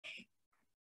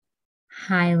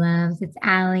Hi, loves. It's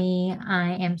Allie.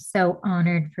 I am so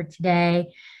honored for today.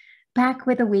 Back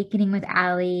with Awakening with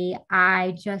Allie.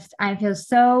 I feel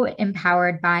so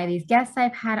empowered by these guests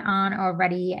I've had on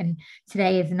already. And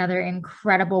today is another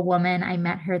incredible woman. I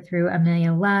met her through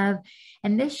Amelia Love.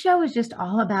 And this show is just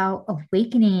all about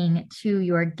awakening to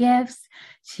your gifts,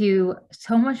 to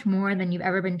so much more than you've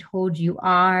ever been told you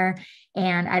are.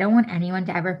 And I don't want anyone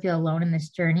to ever feel alone in this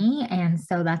journey. And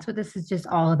so that's what this is just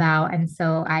all about.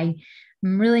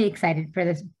 I'm really excited for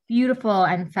this beautiful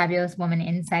and fabulous woman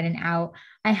inside and out.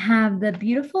 I have the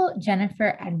beautiful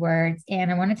Jennifer Edwards,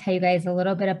 and I want to tell you guys a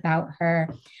little bit about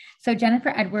her. So, Jennifer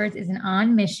Edwards is an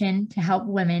on mission to help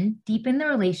women deepen the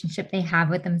relationship they have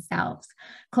with themselves,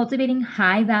 cultivating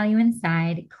high value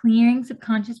inside, clearing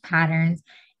subconscious patterns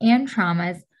and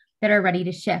traumas that are ready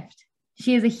to shift.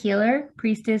 She is a healer,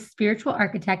 priestess, spiritual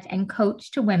architect, and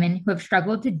coach to women who have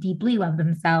struggled to deeply love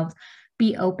themselves,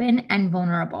 be open and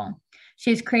vulnerable. She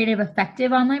has created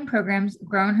effective online programs,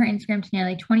 grown her Instagram to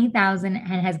nearly 20,000, and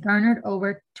has garnered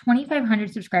over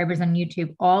 2,500 subscribers on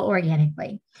YouTube, all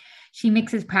organically. She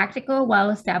mixes practical,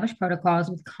 well-established protocols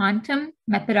with quantum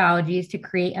methodologies to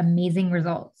create amazing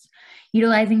results.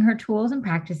 Utilizing her tools and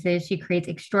practices, she creates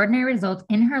extraordinary results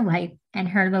in her life and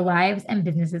the lives and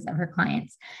businesses of her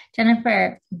clients.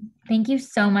 Jennifer, thank you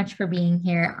so much for being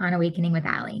here on Awakening with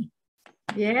Allie.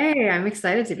 Yay, I'm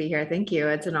excited to be here. Thank you.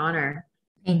 It's an honor.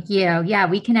 Thank you. Yeah,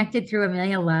 we connected through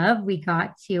Amelia Love. We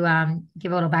got to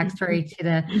give a little backstory to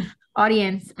the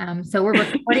audience. So we're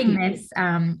recording this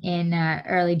in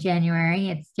early January.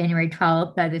 It's January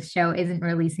 12th. This show isn't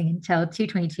releasing until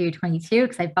 2/22/22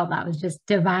 because I felt that was just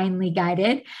divinely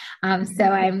guided. So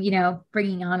I'm,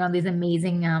 bringing on all these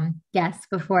amazing guests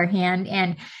beforehand.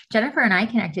 And Jennifer and I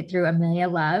connected through Amelia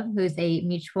Love, who's a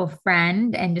mutual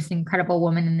friend and just an incredible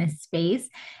woman in this space.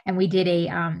 And we did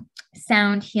a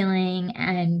sound healing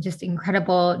and just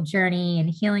incredible journey and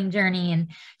healing journey.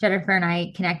 And Jennifer and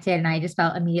I connected, and I just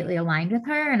felt immediately aligned with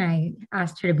her, and I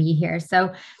asked her to be here.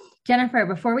 So, Jennifer,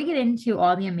 before we get into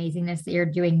all the amazingness that you're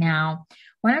doing now,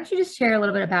 why don't you just share a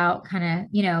little bit about kind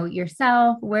of,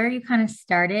 yourself, where you kind of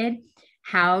started,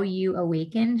 how you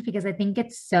awakened, because I think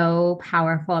it's so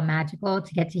powerful and magical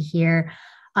to get to hear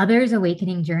others'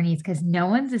 awakening journeys because no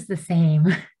one's is the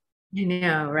same. I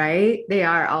know, right? They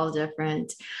are all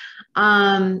different.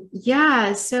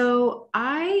 Yeah, so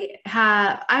I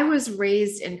was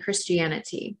raised in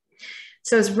Christianity.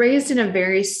 So I was raised in a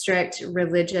very strict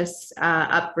religious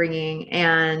upbringing,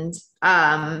 and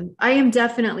I am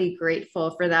definitely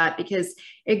grateful for that because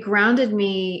it grounded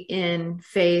me in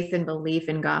faith and belief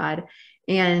in God.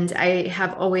 And I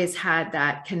have always had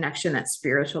that connection, that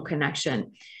spiritual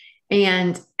connection.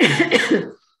 And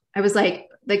I was like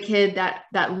the kid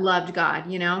that loved God.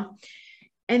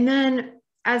 And then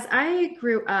as I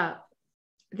grew up,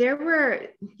 there were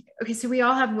okay, so we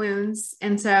all have wounds.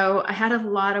 And so I had a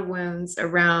lot of wounds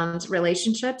around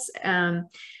relationships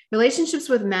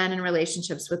with men and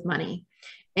relationships with money.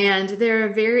 And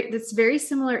it's very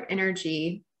similar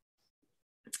energy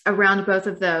around both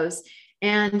of those.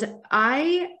 And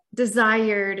I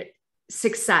desired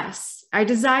success. I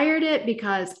desired it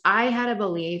because I had a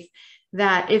belief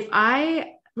that if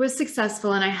I was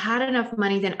successful and I had enough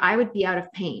money, then I would be out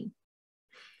of pain.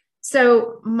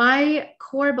 So my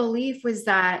core belief was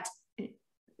that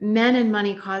men and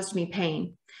money caused me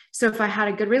pain. So if I had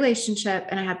a good relationship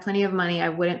and I had plenty of money, I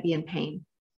wouldn't be in pain.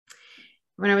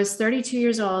 When I was 32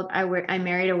 years old, I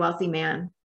married a wealthy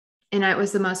man, and it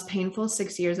was the most painful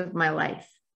 6 years of my life.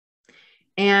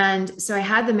 And so I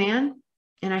had the man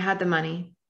and I had the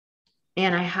money,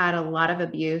 and I had a lot of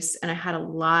abuse, and I had a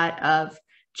lot of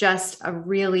just a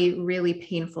really, really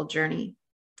painful journey.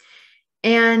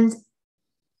 And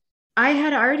I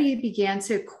had already began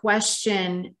to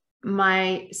question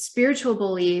my spiritual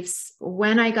beliefs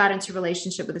when I got into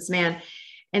relationship with this man.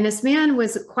 And this man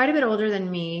was quite a bit older than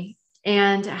me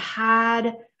and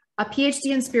had a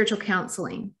PhD in spiritual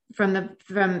counseling from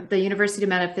the University of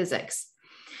Metaphysics.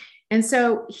 And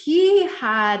so he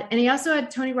also had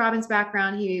Tony Robbins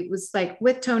background. He was like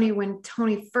with Tony when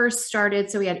Tony first started.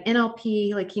 So he had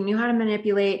NLP, like he knew how to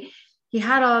manipulate. He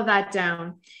had all of that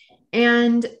down.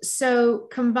 And so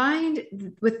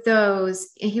combined with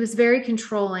those, he was very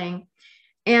controlling.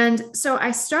 And so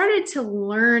I started to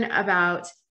learn about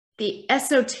the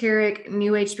esoteric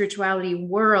New Age spirituality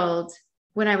world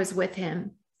when I was with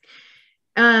him.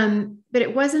 But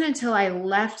it wasn't until I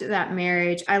left that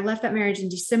marriage. I left that marriage in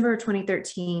December of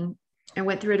 2013 and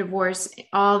went through a divorce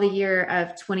all the year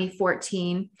of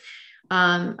 2014.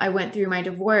 I went through my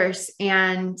divorce,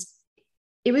 and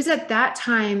it was at that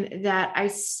time that I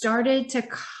started to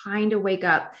kind of wake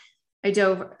up. I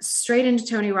dove straight into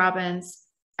Tony Robbins.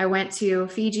 I went to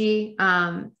Fiji,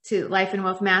 to Life and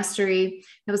Wealth Mastery.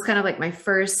 It was kind of like my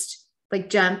first like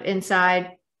jump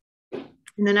inside.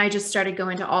 And then I just started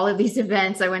going to all of these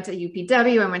events. I went to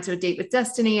UPW. I went to A Date with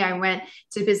Destiny. I went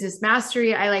to Business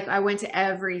Mastery. I went to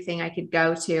everything I could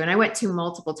go to. And I went to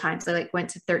multiple times. I like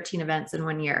went to 13 events in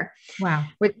 1 year. Wow.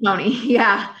 With Tony.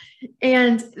 Yeah.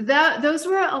 And those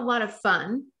were a lot of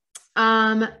fun.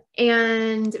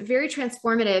 And very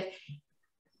transformative,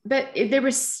 but there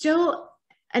was still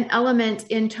an element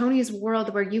in Tony's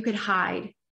world where you could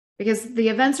hide, because the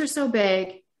events are so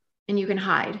big and you can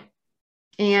hide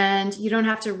and you don't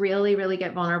have to really, really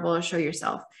get vulnerable or show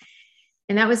yourself.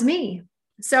 And that was me.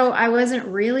 So I wasn't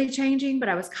really changing, but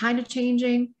I was kind of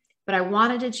changing, but I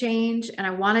wanted to change and I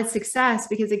wanted success,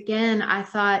 because again, I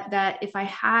thought that if I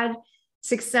had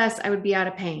success, I would be out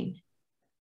of pain.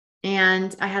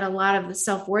 And I had a lot of the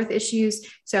self-worth issues.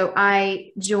 So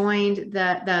I joined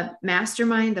the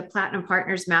mastermind, the Platinum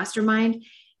Partners Mastermind.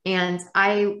 And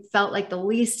I felt like the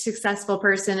least successful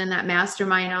person in that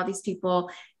mastermind. All these people,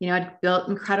 you know, had built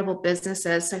incredible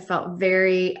businesses. So I felt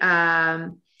very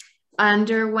underwhelmed.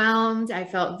 I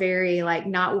felt very like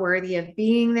not worthy of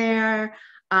being there.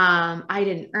 I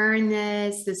didn't earn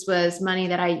this. This was money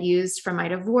that I used from my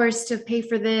divorce to pay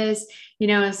for this. You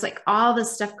know, it's like all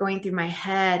this stuff going through my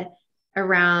head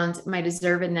around my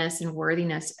deservedness and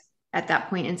worthiness at that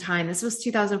point in time. This was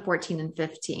 2014 and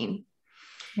 15.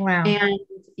 Wow. And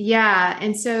yeah.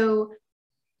 And so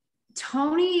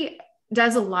Tony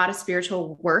does a lot of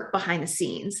spiritual work behind the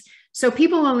scenes. So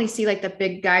people only see like the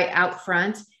big guy out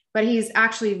front, but he's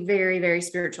actually very, very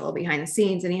spiritual behind the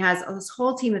scenes. And he has this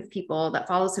whole team of people that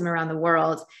follows him around the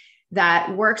world,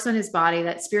 that works on his body,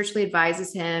 that spiritually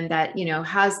advises him, that, you know,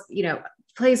 has, you know,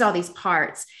 plays all these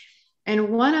parts. And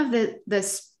one of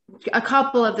a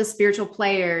couple of the spiritual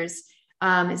players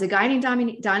is a guy named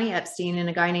Donnie Epstein and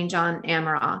a guy named John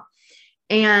Amaral.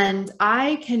 And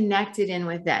I connected in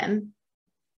with them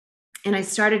and I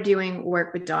started doing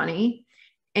work with Donnie.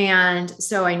 And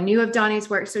so I knew of Donnie's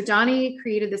work. So Donnie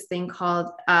created this thing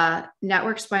called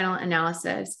network spinal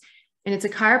analysis. And it's a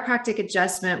chiropractic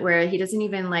adjustment where he doesn't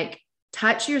even like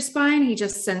touch your spine. He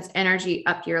just sends energy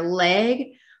up your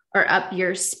leg or up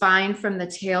your spine from the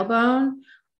tailbone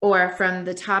or from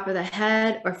the top of the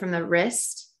head or from the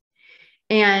wrist.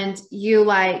 And you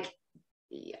like,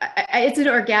 it's an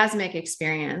orgasmic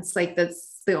experience. Like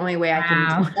that's the only way I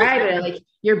can describe it. Like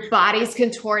your body's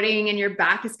contorting and your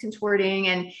back is contorting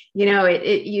and, you know,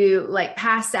 you like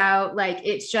pass out. Like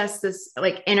it's just this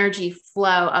like energy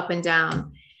flow up and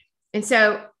down. And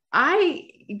so I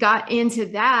got into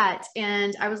that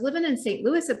and I was living in St.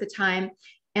 Louis at the time.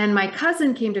 And my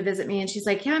cousin came to visit me and she's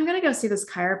like, yeah, I'm going to go see this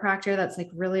chiropractor. That's like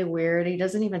really weird. He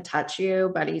doesn't even touch you,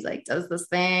 but he's like, does this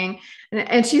thing.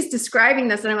 And she's describing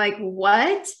this. And I'm like,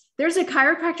 what? There's a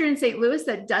chiropractor in St. Louis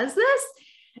that does this?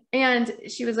 And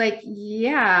she was like,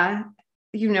 yeah,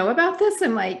 you know about this?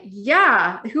 I'm like,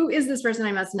 yeah, who is this person?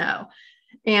 I must know.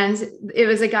 And it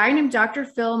was a guy named Dr.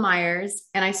 Phil Myers.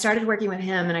 And I started working with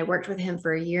him and I worked with him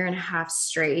for 1.5 years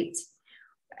straight,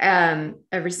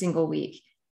 every single week.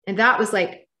 And that was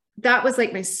like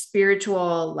my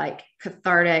spiritual, like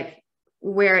cathartic,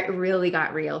 where it really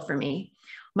got real for me.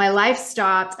 My life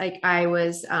stopped. Like I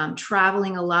was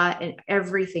traveling a lot and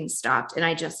everything stopped. And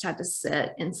I just had to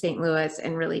sit in St. Louis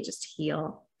and really just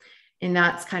heal. And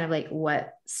that's kind of like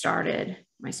what started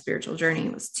my spiritual journey.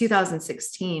 It was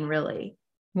 2016, really.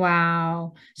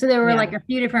 Wow. So there were like a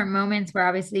few different moments where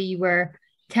obviously you were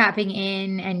tapping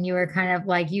in and you were kind of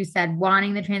like you said,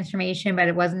 wanting the transformation, but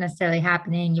it wasn't necessarily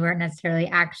happening. You weren't necessarily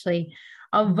actually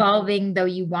evolving, though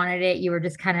you wanted it. You were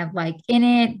just kind of like in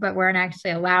it, but weren't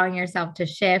actually allowing yourself to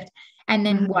shift. And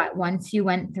then once you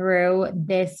went through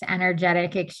this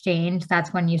energetic exchange,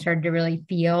 that's when you started to really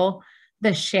feel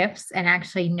the shifts and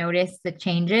actually notice the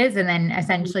changes and then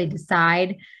essentially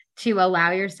decide to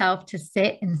allow yourself to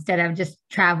sit instead of just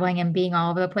traveling and being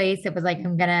all over the place. It was like,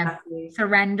 I'm going to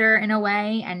surrender in a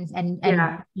way and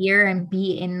hear and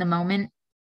be in the moment.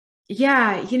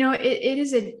 Yeah. You know,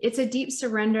 it's a deep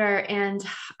surrender. And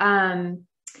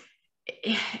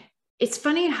it's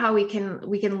funny how we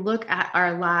can look at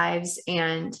our lives.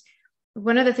 And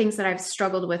one of the things that I've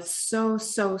struggled with so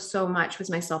much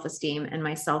was my self-esteem and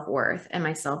my self-worth and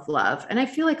my self-love. And I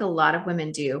feel like a lot of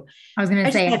women do. I was going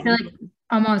to say, I feel like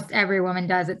almost every woman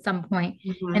does at some point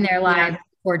in their lives,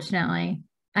 fortunately.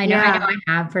 I know I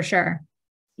have for sure.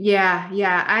 Yeah.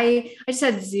 I just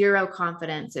had zero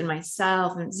confidence in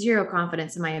myself and zero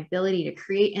confidence in my ability to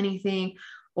create anything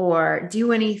or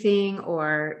do anything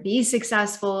or be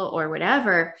successful or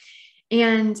whatever.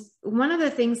 And one of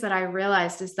the things that I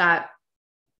realized is that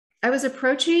I was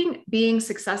approaching being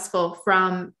successful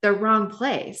from the wrong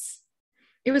place.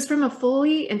 It was from a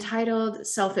fully entitled,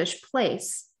 selfish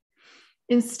place.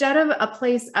 Instead of a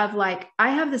place of like, I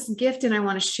have this gift and I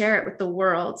want to share it with the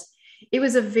world. It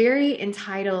was a very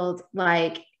entitled,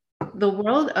 like, the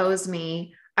world owes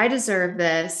me. I deserve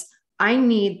this. I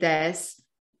need this.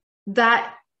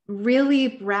 That really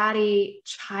bratty,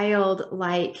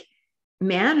 childlike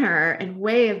manner and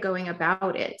way of going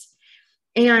about it.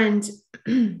 And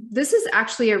this is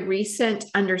actually a recent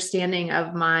understanding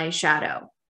of my shadow,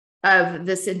 of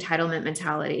this entitlement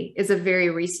mentality is a very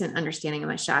recent understanding of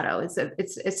my shadow.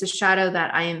 It's a shadow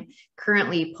that I am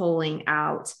currently pulling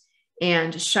out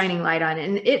and shining light on.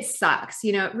 And it sucks.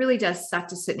 You know, it really does suck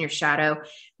to sit in your shadow,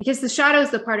 because the shadow is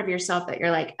the part of yourself that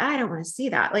you're like, I don't want to see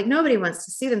that. Like, nobody wants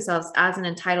to see themselves as an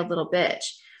entitled little bitch.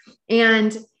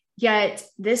 And yet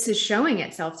this is showing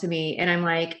itself to me. And I'm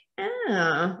like,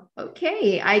 oh,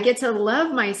 okay. I get to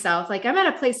love myself. Like, I'm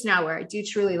at a place now where I do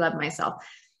truly love myself.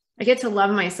 I get to love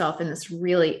myself in this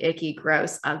really icky,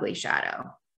 gross, ugly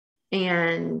shadow.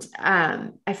 And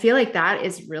I feel like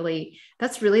that's really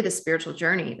the spiritual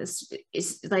journey. This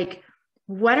is like,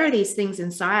 what are these things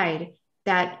inside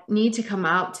that need to come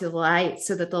out to the light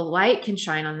so that the light can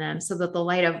shine on them, so that the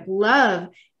light of love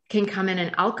can come in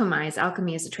and alchemize.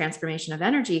 Alchemy is a transformation of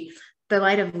energy. The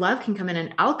light of love can come in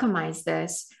and alchemize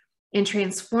this and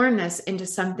transform this into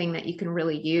something that you can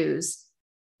really use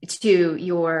to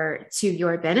your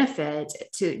benefit,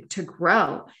 to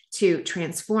grow, to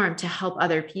transform, to help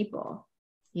other people,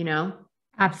 you know?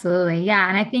 Absolutely. Yeah.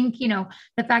 And I think,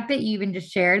 the fact that you even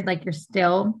just shared, like, you're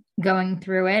still going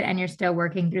through it and you're still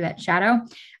working through that shadow,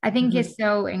 I think is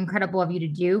so incredible of you to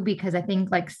do, because I think,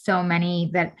 like, so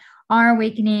many that are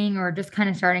awakening or just kind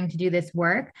of starting to do this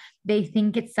work, they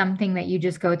think it's something that you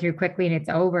just go through quickly and it's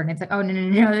over. And it's like, oh,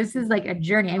 no, this is like a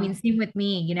journey. I mean, same with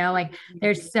me, like,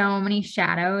 there's so many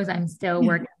shadows I'm still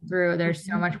working through. There's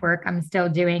so much work I'm still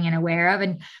doing and aware of.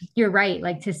 And you're right.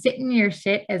 Like, to sit in your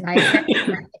shit, as I said,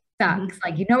 sucks.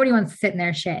 Like, nobody wants to sit in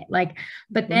their shit. Like,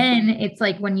 but then it's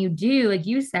like, when you do, like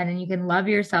you said, and you can love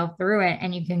yourself through it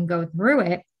and you can go through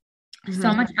it,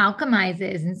 so much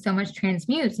alchemizes and so much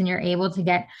transmutes, and you're able to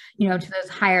get, to those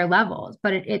higher levels.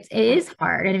 But it is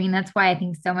hard. And I mean, that's why I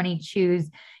think so many choose,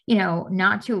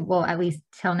 not to, well, at least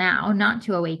till now, not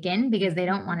to awaken, because they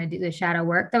don't want to do the shadow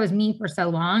work. That was me for so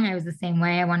long. I was the same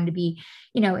way. I wanted to be,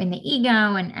 in the ego,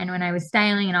 and when I was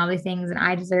styling and all these things, and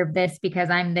I deserve this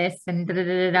because I'm this, and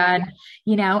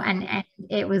and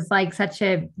it was like such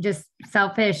a just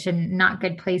selfish and not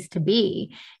good place to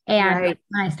be. And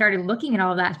when I started looking at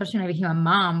all of that, especially when I became a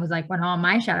mom, was like when all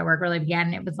my shadow work really began.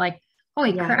 And it was like,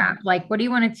 holy crap, like, what do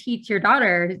you want to teach your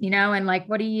daughter, and like,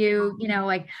 what do you,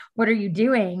 like, what are you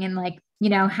doing? And like,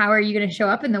 how are you going to show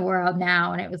up in the world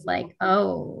now? And it was like,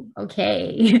 oh,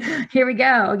 okay, here we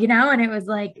go, and it was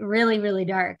like really, really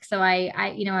dark. So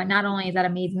I, not only is that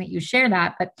amazing that you share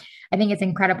that, but I think it's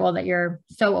incredible that you're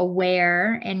so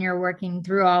aware and you're working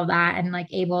through all that and like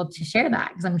able to share that,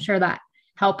 because I'm sure that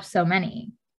helps so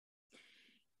many.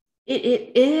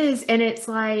 It is. And it's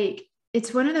like,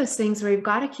 it's one of those things where you've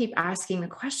got to keep asking the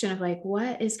question of like,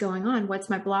 what is going on? What's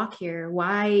my block here?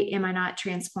 Why am I not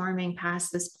transforming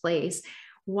past this place?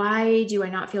 Why do I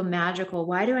not feel magical?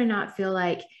 Why do I not feel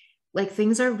like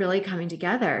things are really coming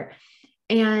together?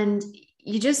 And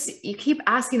you keep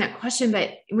asking that question,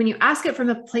 but when you ask it from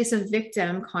a place of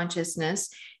victim consciousness,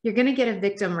 you're going to get a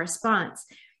victim response.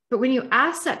 But when you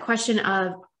ask that question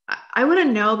of, I want to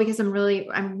know, because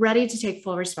I'm ready to take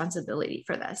full responsibility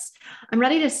for this. I'm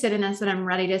ready to sit in this, and I'm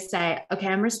ready to say, okay,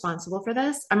 I'm responsible for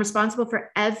this. I'm responsible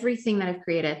for everything that I've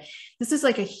created. This is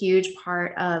like a huge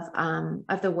part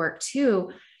of the work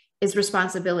too, is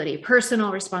responsibility,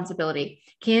 personal responsibility.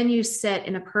 Can you sit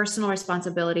in the personal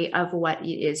responsibility of what it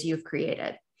is you've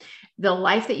created? The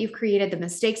life that you've created, the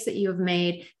mistakes that you have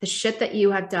made, the shit that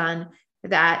you have done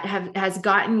that has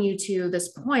gotten you to this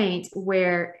point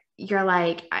where you're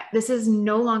like, this is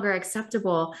no longer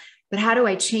acceptable, but how do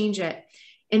I change it?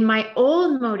 And my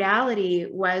old modality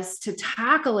was to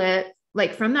tackle it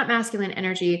like from that masculine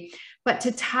energy, but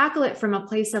to tackle it from a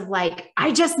place of like,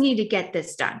 I just need to get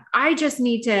this done. I just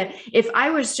need to, if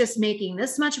I was just making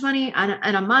this much money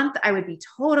in a month, I would be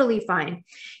totally fine.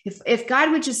 If God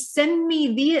would just send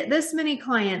me this many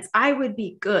clients, I would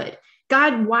be good.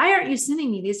 God, why aren't you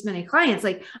sending me these many clients?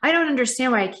 Like, I don't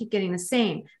understand why I keep getting the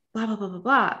same. Blah, blah, blah, blah,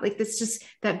 blah. Like, this just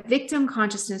that victim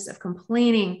consciousness of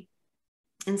complaining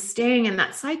and staying in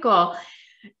that cycle.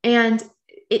 And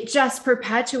it just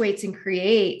perpetuates and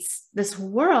creates this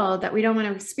world that we don't want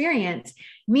to experience.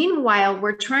 Meanwhile,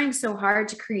 we're trying so hard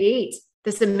to create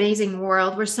this amazing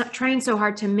world. We're trying so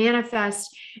hard to manifest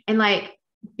and like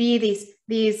be these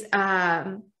these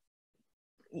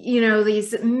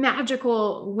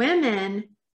magical women,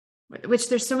 which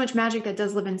there's so much magic that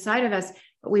does live inside of us,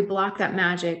 but we block that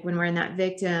magic when we're in that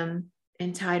victim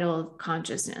entitled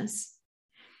consciousness.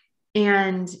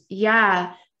 And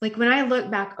yeah, like when I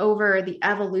look back over the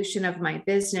evolution of my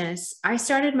business, I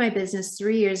started my business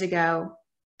 3 years ago,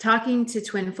 talking to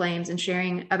twin flames and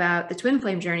sharing about the twin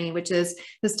flame journey, which is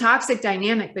this toxic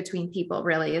dynamic between people,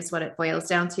 really is what it boils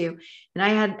down to. And I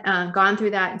had gone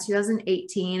through that in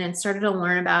 2018 and started to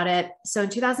learn about it. So in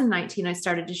 2019, I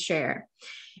started to share.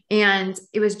 And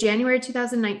it was January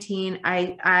 2019.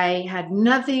 I had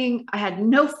nothing. I had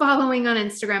no following on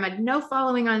Instagram. I had no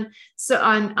following on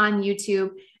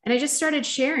YouTube. And I just started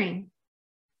sharing.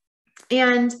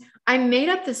 And I made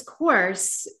up this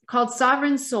course called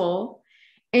Sovereign Soul.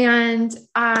 And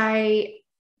I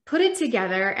put it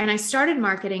together and I started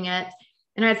marketing it.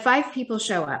 And I had 5 people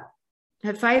show up. I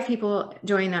had 5 people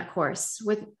join that course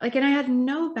and I had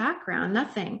no background,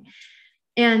 nothing.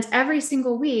 And every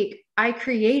single week I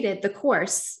created the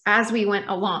course as we went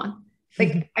along.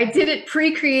 Like I did it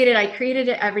pre-created. I created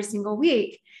it every single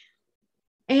week.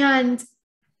 And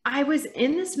I was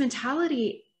in this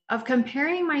mentality of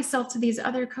comparing myself to these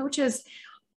other coaches.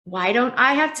 Why don't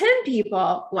I have 10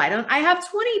 people? Why don't I have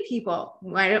 20 people?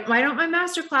 Why don't my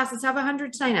master classes have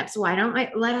 100 signups? Why don't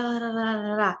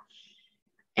I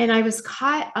And I was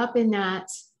caught up in that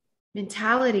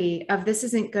mentality of this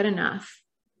isn't good enough.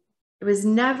 It was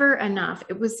never enough.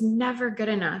 It was never good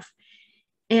enough.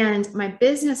 And my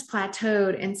business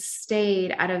plateaued and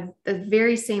stayed at the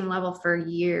very same level for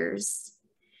years.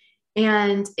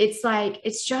 And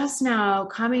it's just now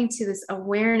coming to this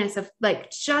awareness of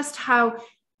just how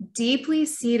deeply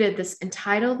seated this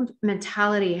entitled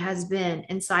mentality has been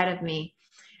inside of me,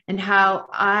 and how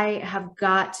I have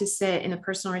got to sit in the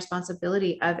personal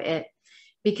responsibility of it.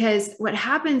 Because what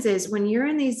happens is when you're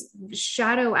in these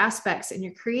shadow aspects and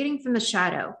you're creating from the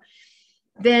shadow,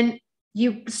 then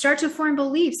you start to form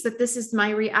beliefs that this is my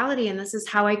reality and this is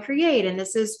how I create and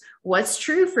this is what's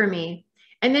true for me.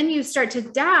 And then you start to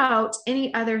doubt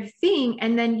any other thing,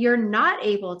 and then you're not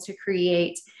able to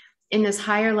create in this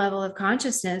higher level of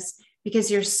consciousness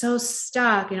because you're so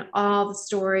stuck in all the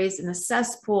stories and the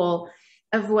cesspool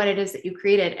of what it is that you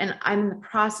created. And I'm in the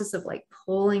process of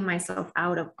pulling myself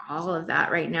out of all of that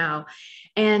right now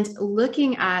and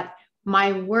looking at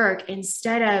my work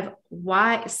instead of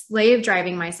why slave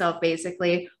driving myself,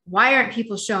 basically, why aren't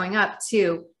people showing up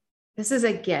to, this is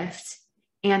a gift,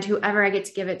 and whoever I get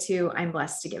to give it to, I'm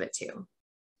blessed to give it to.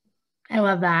 I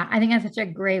love that. I think that's such a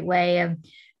great way of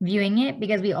viewing it,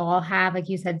 because we all have, like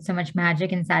you said, so much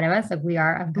magic inside of us. Like we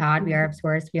are of God, we are of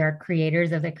source, we are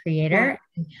creators of the creator.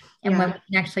 Yeah. And when we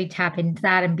can actually tap into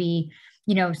that and be,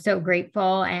 so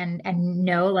grateful and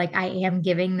know, I am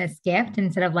giving this gift,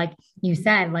 instead of you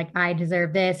said, I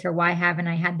deserve this, or why haven't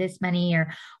I had this many,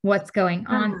 or what's going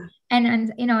on.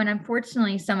 And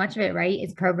unfortunately, so much of it, right,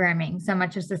 is programming. So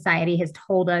much of society has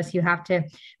told us you have to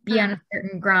be on a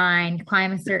certain grind,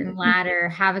 climb a certain ladder,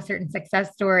 have a certain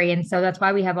success story. And so that's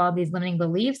why we have all these limiting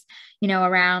beliefs,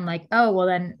 around oh, well,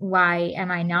 then why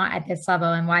am I not at this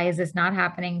level? And why is this not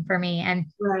happening for me? And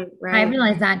right. I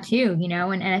realized that too,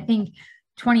 and I think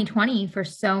 2020 for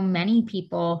so many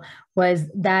people was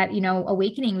that,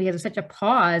 awakening, because of such a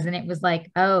pause. And it was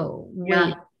oh,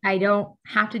 wait, I don't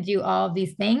have to do all of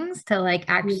these things to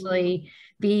actually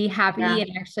be happy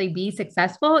and actually be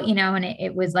successful, and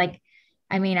it was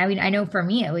I know for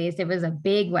me, at least, it was a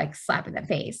big slap in the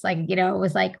face. It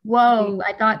was whoa,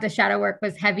 I thought the shadow work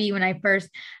was heavy when I first,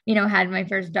 had my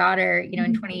first daughter,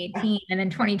 in 2018, and then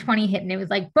 2020 hit, and it was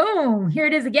boom, here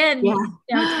it is again.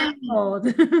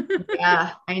 Tenfold.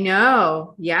 Yeah, I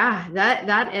know. Yeah.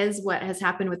 That is what has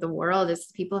happened with the world, is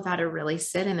people have had to really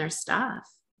sit in their stuff,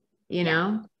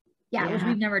 which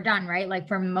we've never done, right?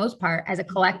 For the most part, as a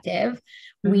collective,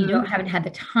 we haven't had the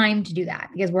time to do that,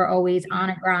 because we're always on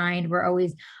a grind. We're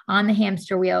always on the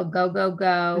hamster wheel, go, go,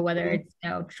 go, whether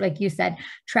it's, like you said,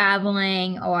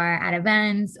 traveling or at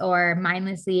events or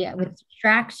mindlessly with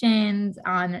distractions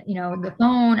on, the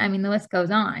phone. I mean, the list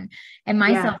goes on. And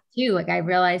myself too, I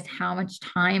realized how much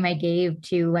time I gave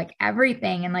to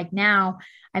everything. And now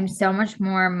I'm so much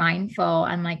more mindful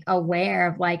and aware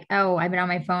of oh, I've been on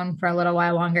my phone for a little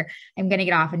while longer. I'm going to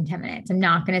get off in 10 minutes. I'm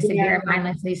not going to sit here and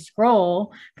mindlessly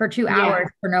scroll for 2 hours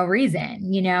for no reason,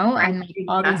 and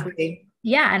all these,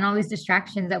 and all these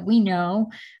distractions that we know,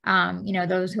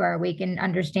 those who are awakened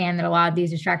understand that a lot of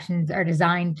these distractions are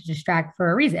designed to distract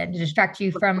for a reason, to distract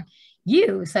you from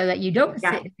you, so that you don't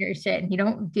sit in your shit and you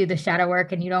don't do the shadow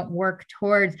work and you don't work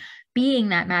towards being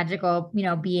that magical,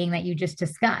 being that you just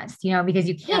discussed, because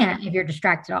you can't if you're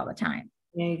distracted all the time.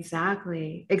 Yeah,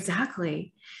 exactly.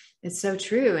 Exactly. It's so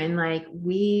true. And like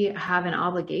we have an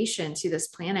obligation to this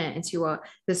planet and to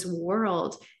this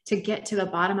world to get to the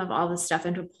bottom of all this stuff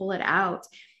and to pull it out.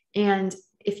 And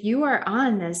if you are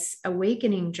on this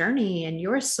awakening journey and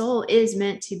your soul is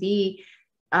meant to be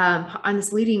on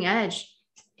this leading edge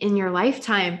in your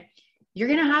lifetime, you're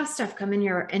going to have stuff come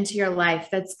into your life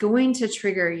that's going to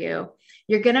trigger you.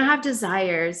 You're going to have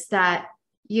desires that,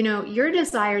 you know, your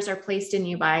desires are placed in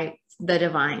you by the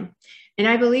divine. And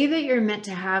I believe that you're meant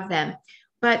to have them,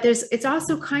 but it's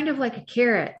also kind of like a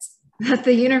carrot that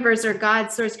the universe or God,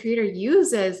 source, creator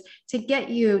uses to get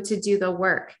you to do the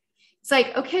work. It's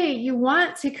like, okay, you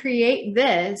want to create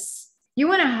this. You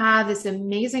want to have this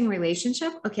amazing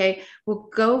relationship. Okay, well,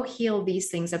 go heal these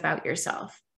things about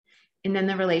yourself. And then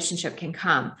the relationship can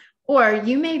come. Or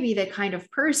you may be the kind of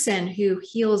person who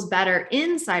heals better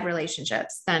inside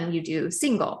relationships than you do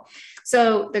single.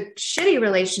 So the shitty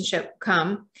relationship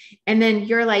come, and then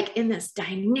you're like in this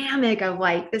dynamic of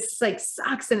like, this like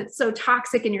sucks and it's so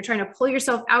toxic and you're trying to pull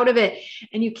yourself out of it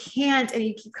and you can't, and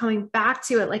you keep coming back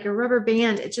to it like a rubber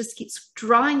band. It just keeps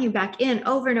drawing you back in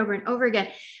over and over and over again,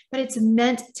 but it's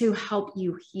meant to help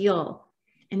you heal.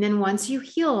 And then once you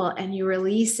heal and you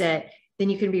release it, then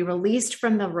you can be released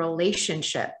from the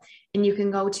relationship. And you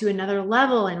can go to another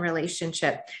level in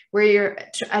relationship where you're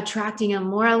attracting a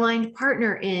more aligned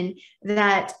partner in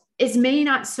that is maybe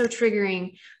not so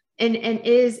triggering and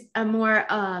is a more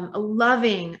a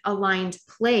loving, aligned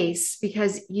place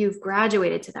because you've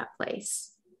graduated to that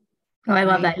place. Oh, I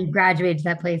love that. You graduated to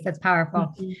that place. That's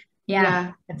powerful. Mm-hmm.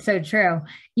 Yeah, that's so true.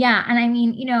 Yeah. And I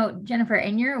mean, you know, Jennifer,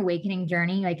 in your awakening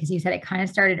journey, like, as you said, it kind of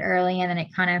started early and then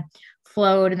it kind of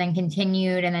flowed and then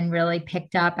continued and then really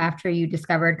picked up after you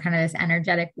discovered kind of this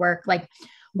energetic work. Like,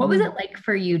 what was it like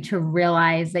for you to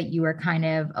realize that you were kind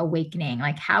of awakening?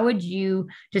 Like, how would you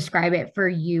describe it for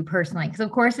you personally? Because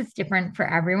of course it's different for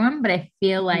everyone, but I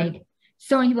feel like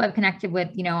so many people I've connected with,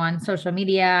 you know, on social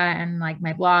media and like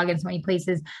my blog and so many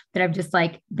places that I've just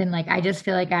like been like, I just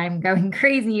feel like I'm going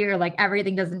crazy or like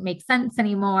everything doesn't make sense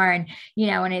anymore. And, you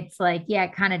know, and it's like, yeah,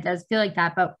 it kind of does feel like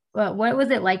that. But what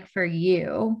was it like for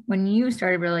you when you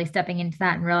started really stepping into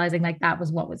that and realizing like that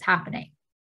was what was happening?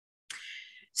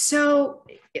 So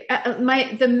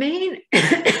the main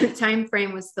time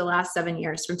frame was the last 7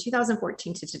 years from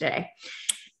 2014 to today.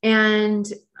 And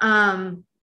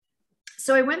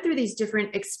so I went through these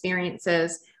different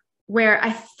experiences where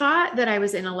I thought that I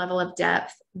was in a level of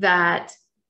depth that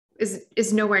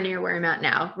is nowhere near where I'm at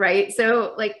now. Right.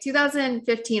 So like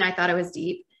 2015, I thought I was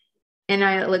deep. And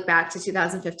I look back to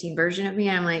 2015 version of me.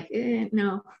 And I'm like,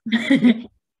 no,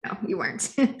 no, you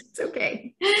weren't. It's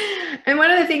okay. And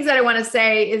one of the things that I want to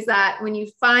say is that when you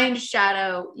find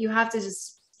shadow, you have to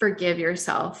just forgive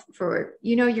yourself for,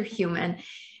 you know, you're human,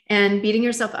 and beating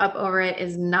yourself up over it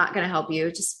is not going to help you.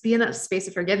 Just be in that space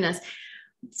of forgiveness.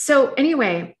 So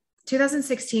anyway,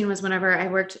 2016 was whenever I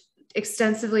worked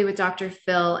extensively with Dr.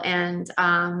 Phil, and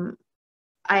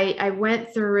I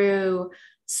went through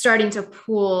starting to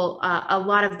pull a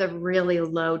lot of the really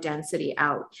low density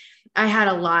out. I had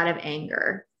a lot of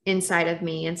anger inside of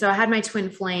me. And so I had my twin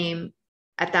flame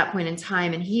at that point in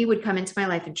time, and he would come into my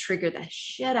life and trigger the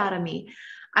shit out of me.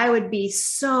 I would be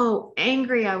so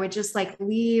angry. I would just like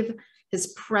leave his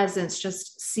presence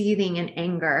just seething in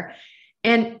anger.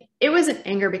 And it wasn't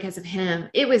anger because of him.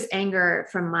 It was anger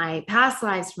from my past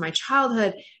lives, from my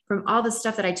childhood, from all the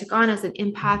stuff that I took on as an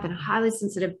empath and a highly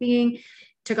sensitive being,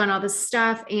 took on all this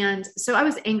stuff. And so I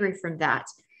was angry from that.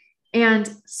 And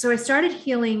so I started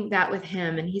healing that with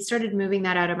him, and he started moving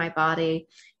that out of my body.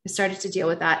 I started to deal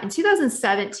with that. In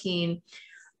 2017,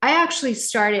 I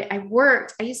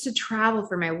used to travel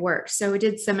for my work. So I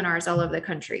did seminars all over the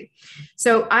country.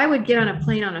 So I would get on a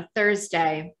plane on a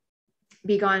Thursday,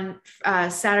 be gone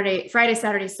Friday,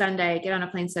 Saturday, Sunday, get on a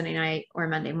plane Sunday night or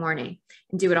Monday morning,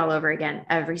 and do it all over again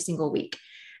every single week.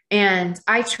 And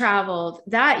I traveled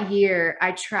that year.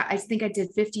 I think I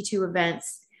did 52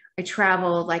 events. I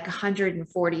traveled like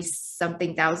 140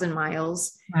 something thousand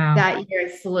miles. Wow. That year I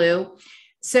flew.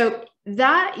 So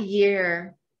that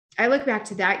year, I look back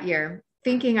to that year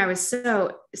thinking I was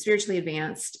so spiritually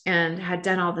advanced and had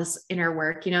done all this inner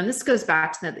work, you know, and this goes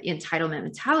back to the entitlement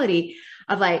mentality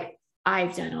of like,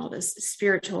 I've done all this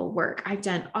spiritual work. I've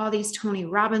done all these Tony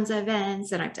Robbins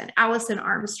events, and I've done Allison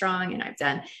Armstrong, and I've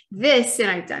done this, and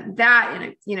I've done that,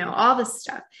 and you know, all this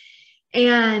stuff.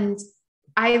 And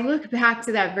I look back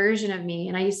to that version of me,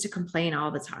 and I used to complain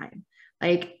all the time.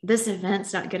 Like, this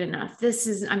event's not good enough.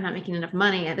 I'm not making enough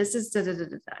money. This is,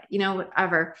 you know,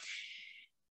 whatever.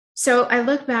 So I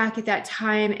look back at that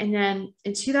time. And then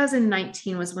in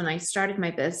 2019 was when I started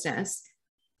my business.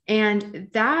 And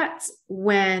that's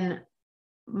when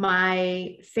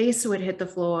my face would hit the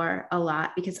floor a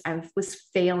lot because I was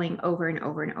failing over and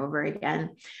over and over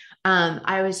again.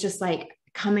 I was just like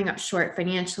coming up short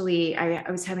financially. I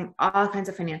was having all kinds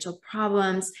of financial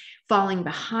problems, falling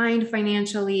behind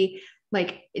financially.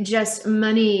 Like just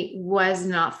money was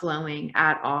not flowing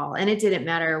at all. And it didn't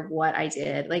matter what I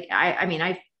did. Like, I mean,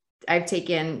 I've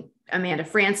taken Amanda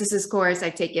Francis's course.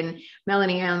 I've taken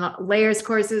Melanie Layer's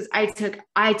courses. I took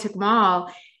them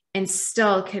all and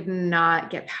still could not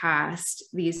get past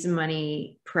these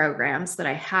money programs that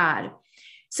I had.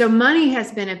 So money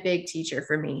has been a big teacher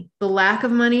for me. The lack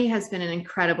of money has been an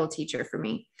incredible teacher for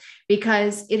me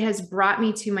because it has brought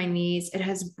me to my knees. It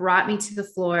has brought me to the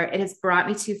floor. It has brought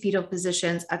me to fetal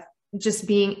positions of just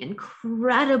being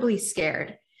incredibly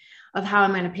scared of how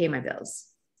I'm going to pay my bills.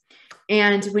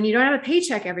 And when you don't have a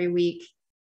paycheck every week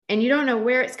and you don't know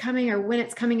where it's coming or when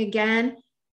it's coming again,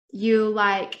 you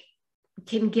like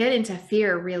can get into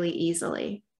fear really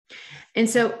easily. And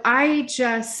so I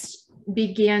just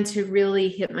began to really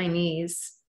hit my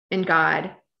knees in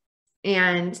God.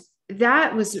 And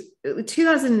that was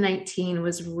 2019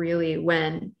 was really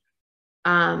when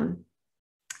the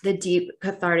deep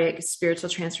cathartic spiritual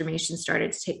transformation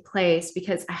started to take place,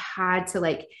 because I had to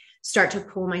like start to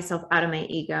pull myself out of my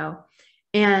ego.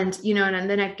 And, you know, and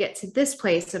then I get to this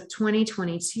place of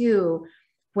 2022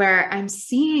 where I'm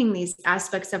seeing these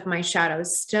aspects of my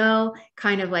shadows still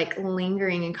kind of like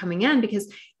lingering and coming in, because,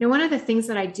 you know, one of the things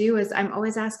that I do is I'm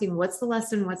always asking, what's the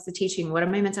lesson? What's the teaching? What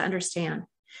am I meant to understand?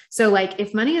 So like,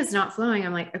 if money is not flowing,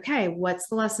 I'm like, okay, what's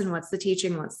the lesson? What's the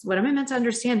teaching? What am I meant to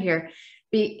understand here?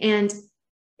 And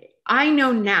I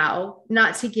know now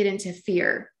not to get into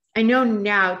fear. I know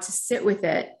now to sit with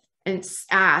it and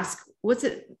ask, what's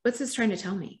this trying to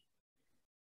tell me?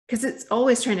 Because it's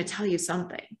always trying to tell you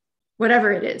something.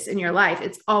 Whatever it is in your life,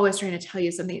 it's always trying to tell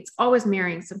you something. It's always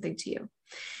mirroring something to you.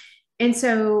 And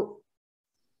so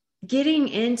getting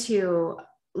into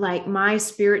like my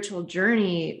spiritual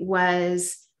journey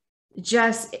was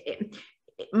just,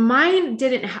 mine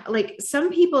didn't like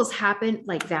some people's happen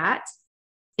like that.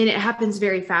 And it happens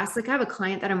very fast. Like I have a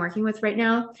client that I'm working with right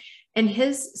now, and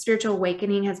his spiritual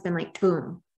awakening has been like,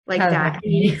 boom, like that.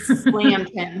 It slammed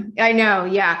him. I know.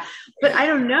 Yeah. But I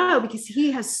don't know, because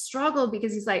he has struggled,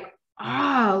 because he's like,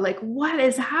 oh, like what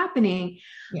is happening?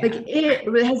 Yeah. Like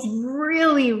it has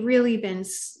really, really been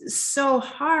so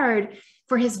hard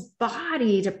for his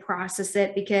body to process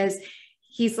it, because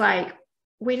he's like,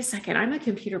 wait a second, I'm a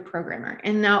computer programmer.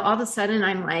 And now all of a sudden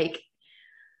I'm like,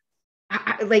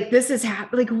 like this is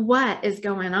happening. Like what is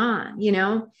going on, you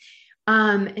know?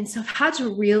 And so I've had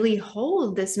to really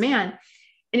hold this man.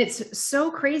 And it's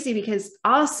so crazy because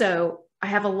also I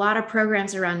have a lot of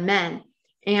programs around men,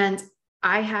 and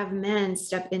I have men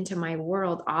step into my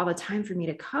world all the time for me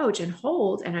to coach and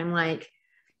hold. And I'm like,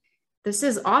 this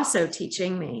is also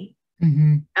teaching me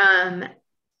in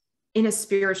a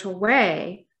spiritual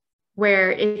way,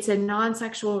 where it's a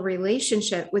non-sexual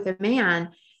relationship with a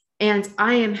man. And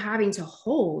I am having to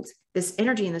hold this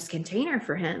energy in this container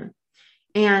for him.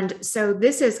 And so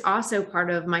this is also part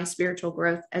of my spiritual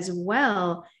growth as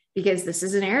well, because this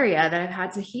is an area that I've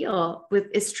had to heal with,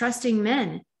 is trusting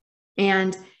men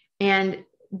and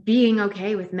being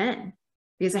okay with men,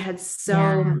 because I had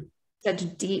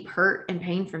such deep hurt and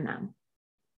pain from them.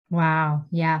 Wow.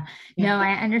 Yeah. No,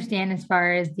 I understand as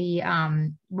far as the,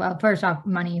 well, first off,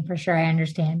 money for sure. I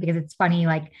understand, because it's funny,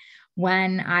 like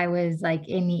when I was like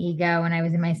in the ego and I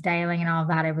was in my styling and all of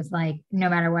that, I was like, no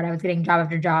matter what, I was getting job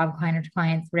after job, client after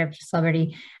client, whatever,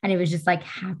 celebrity. And it was just like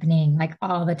happening like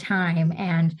all the time.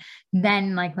 And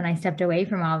then like when I stepped away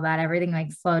from all of that, everything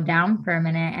like slowed down for a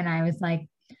minute. And I was like,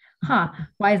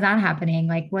 why is that happening?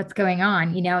 Like, what's going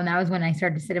on? You know, and that was when I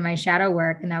started to sit in my shadow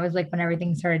work. And that was like when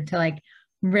everything started to like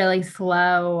really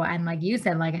slow. And like you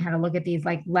said, like I had to look at these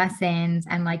like lessons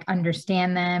and like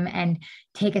understand them and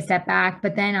take a step back.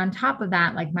 But then on top of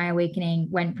that, like my awakening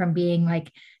went from being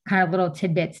like kind of little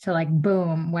tidbits to like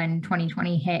boom when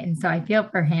 2020 hit. And so I feel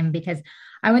for him, because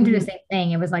I went through the same thing.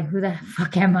 It was like, who the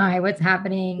fuck am I? What's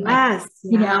happening? Yes, like,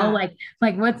 you know,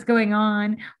 like what's going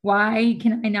on? Why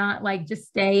can I not like just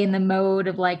stay in the mode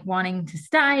of like wanting to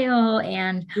style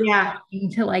and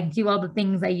wanting to like do all the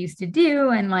things I used to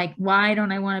do? And like, why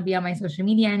don't I want to be on my social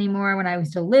media anymore when I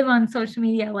used to live on social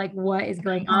media? Like, what is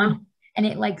going on? And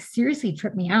it like seriously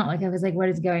tripped me out. Like I was like, what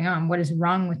is going on? What is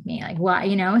wrong with me? Like, why,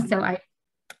 you know? So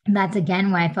that's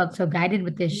again why I felt so guided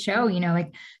with this show, you know,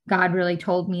 like God really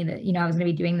told me that, you know, I was going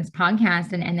to be doing this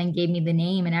podcast and then gave me the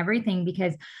name and everything,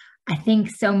 because I think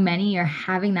so many are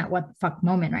having that what the fuck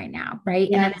moment right now, right?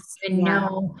 And then Yes. they don't even Yeah.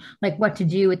 know like what to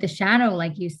do with the shadow,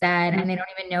 like you said, and they don't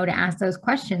even know to ask those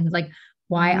questions like,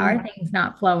 why are Mhm. things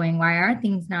not flowing? Why are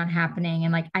things not happening?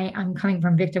 And like I'm coming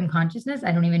from victim consciousness.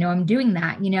 I don't even know I'm doing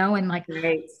that, and like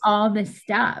Right. all this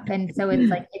stuff. And so it's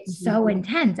like it's Mhm. so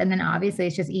intense. And then obviously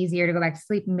it's just easier to go back to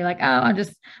sleep and be like, oh, I'll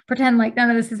just pretend like none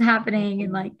of this is happening.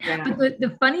 And like, Yeah. but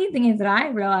the funny thing is that I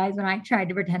realized when I tried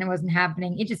to pretend it wasn't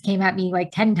happening, it just came at me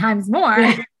like 10 times more.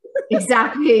 Yeah.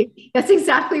 Exactly. That's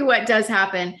exactly what does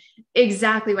happen.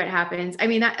 Exactly what happens. I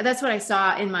mean, that's what I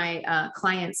saw in my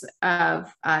clients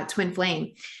of twin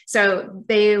flame. So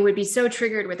they would be so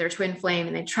triggered with their twin flame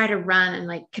and they try to run and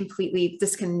like completely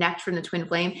disconnect from the twin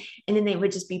flame. And then they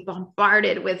would just be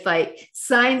bombarded with like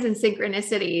signs and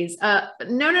synchronicities.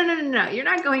 No. You're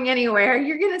not going anywhere.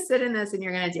 You're going to sit in this and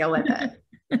you're going to deal with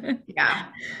it. Yeah.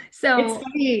 It's So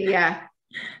funny. Yeah.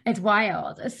 it's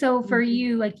wild. So for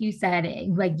you, like you said,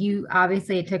 like you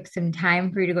obviously it took some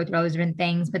time for you to go through all those different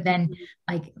things, but then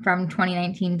like from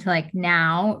 2019 to like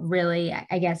now, really,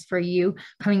 I guess for you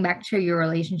coming back to your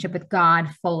relationship with God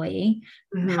fully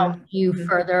helped Mhm. you Mhm.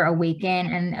 further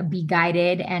awaken and be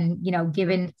guided and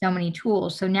given so many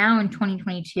tools. So now in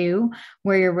 2022,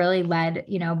 where you're really led,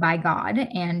 by God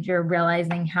and you're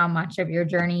realizing how much of your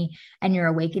journey and your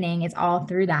awakening is all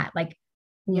through that. Like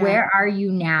Yeah. where are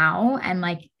you now and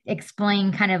like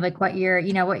explain kind of like what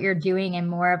you're doing and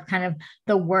more of kind of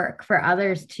the work for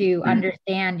others to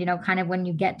understand kind of when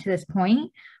you get to this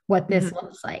point what this Mhm.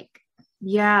 looks like.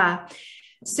 Yeah.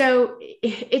 So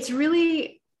it's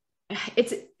an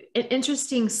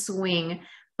interesting swing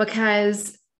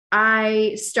because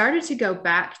I started to go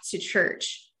back to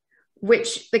church,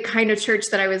 which the kind of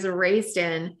church that I was raised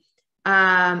in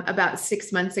about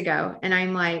 6 months ago. And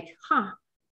I'm like,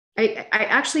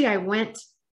 I went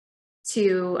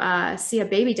to see a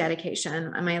baby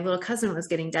dedication. My little cousin was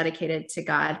getting dedicated to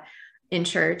God in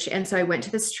church. And so I went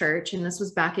to this church and this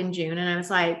was back in June. And I was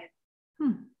like,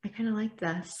 I kind of like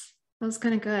this. That was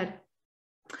kind of good.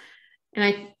 And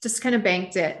I just kind of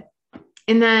banked it.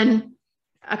 And then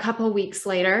a couple of weeks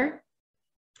later,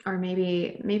 or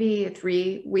maybe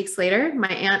 3 weeks later, my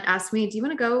aunt asked me, do you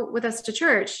want to go with us to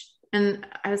church? And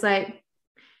I was like,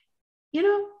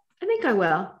 I think I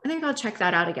will. I think I'll check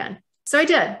that out again. So I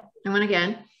did. I went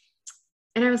again.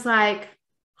 And I was like,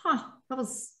 that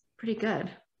was pretty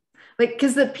good. Like,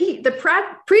 because the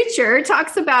preacher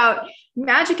talks about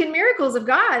magic and miracles of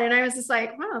God. And I was just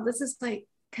like, wow, this is like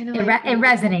kind of like, It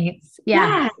resonates. Yeah.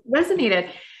 yeah, it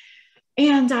resonated.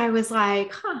 And I was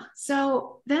like,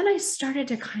 So then I started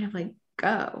to kind of like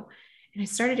go and I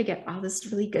started to get all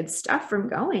this really good stuff from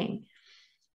going.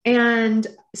 And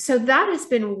so that has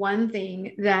been one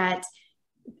thing that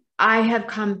I have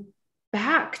come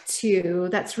back to.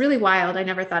 That's really wild. I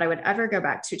never thought I would ever go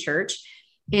back to church.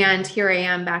 And here I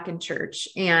am back in church.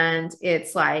 And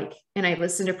it's like, and I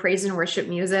listen to praise and worship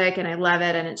music and I love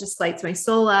it. And it just lights my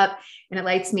soul up and it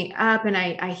lights me up. And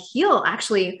I heal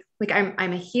actually, like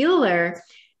I'm a healer.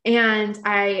 And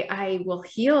I will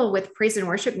heal with praise and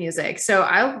worship music. So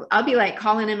I'll be like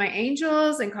calling in my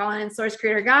angels and calling in source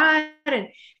creator God and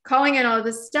calling in all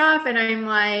this stuff. And I'm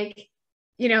like,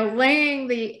 laying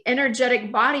the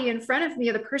energetic body in front of me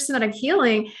of the person that I'm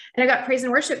healing. And I got praise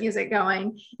and worship music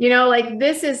going, like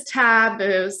this is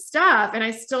taboo stuff. And I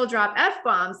still drop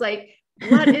F-bombs. Like,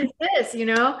 what is this,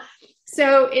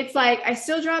 So it's like, I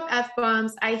still drop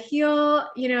F-bombs. I heal,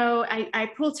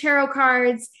 I pull tarot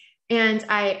cards and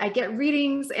I get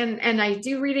readings and I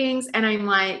do readings and I'm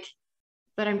like,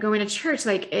 but I'm going to church.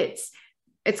 Like it's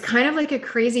kind of like a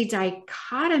crazy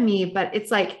dichotomy, but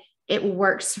it's like, it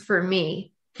works for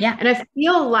me. Yeah. And I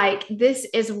feel like this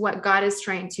is what God is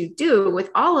trying to do with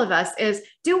all of us is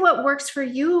do what works for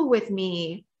you with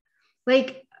me.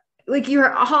 Like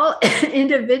you're all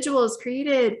individuals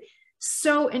created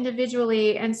so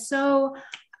individually and so,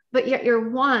 but yet you're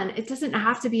one. It doesn't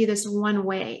have to be this one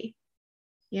way,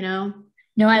 No,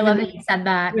 I even love that you said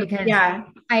that because yeah.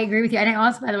 I agree with you. And I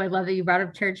also, by the way, love that you brought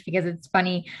up church because it's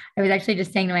funny. I was actually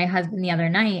just saying to my husband the other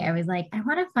night, I was like, I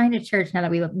want to find a church now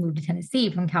that we moved to Tennessee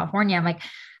from California. I'm like,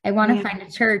 I want to find a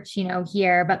church,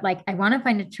 here, but like, I want to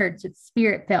find a church that's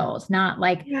spirit filled, not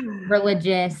like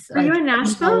religious. Are you in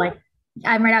Nashville? Like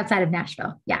I'm right outside of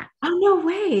Nashville. Yeah. Oh, no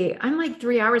way. I'm like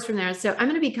 3 hours from there. So I'm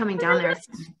going to be coming down there.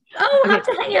 Oh, we'll have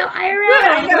to hang out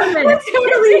IRL.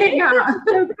 Totally hang out.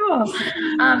 So cool.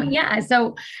 Yeah.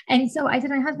 So I said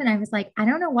to my husband, I was like, I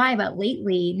don't know why, but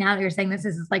lately, now that you're saying this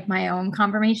is like my own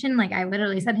confirmation, like I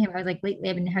literally said to him, I was like, lately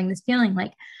I've been having this feeling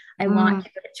like I want to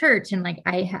go to church and like,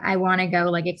 I want to go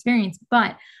like experience,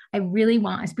 but I really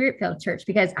want a spirit-filled church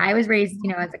because I was raised,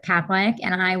 as a Catholic,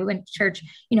 and I went to church,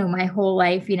 my whole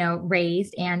life,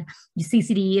 raised and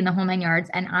CCD and the whole 9 yards.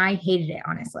 And I hated it,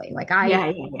 honestly. Like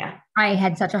I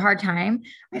had such a hard time.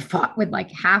 I fought with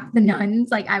like half the nuns.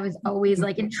 Like I was always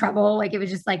like in trouble. Like it was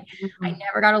just like, I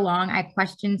never got along. I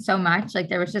questioned so much. Like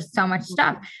there was just so much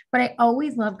stuff, but I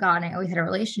always loved God and I always had a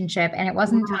relationship. And it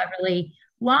wasn't until I really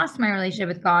lost my relationship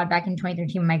with God back in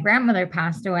 2013 when my grandmother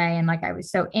passed away. And like, I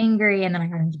was so angry. And then I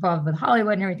got involved with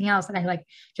Hollywood and everything else. And I like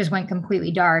just went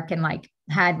completely dark and like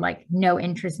had like no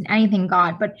interest in anything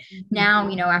God. But now,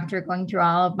 after going through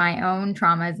all of my own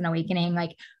traumas and awakening,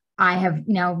 like I have,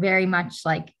 very much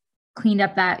like cleaned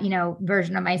up that,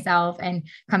 version of myself and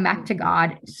come back to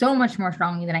God so much more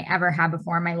strongly than I ever have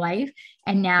before in my life.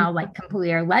 And now like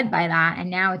completely are led by that.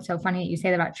 And now it's so funny that you say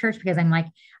that about church, because I'm like,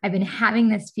 I've been having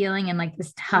this feeling and like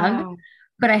this tug,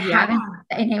 but I haven't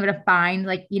been able to find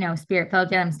like, spirit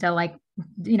filled yet. I'm still like,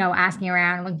 asking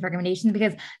around and looking for recommendations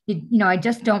because, I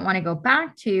just don't want to go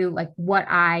back to like what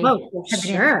I have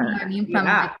been from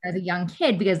like, as a young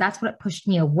kid, because that's what pushed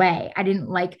me away. I didn't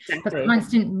like the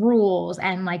constant rules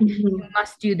and like, you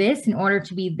must do this in order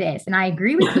to be this. And I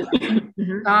agree with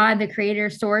you. God, the creator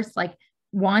source, like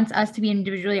wants us to be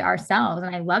individually ourselves.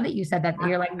 And I love that you said that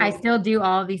you're like, I still do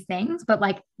all of these things, but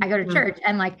like I go to church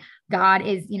and like God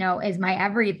is, is my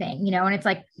everything, and it's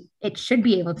like, it should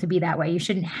be able to be that way. You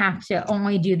shouldn't have to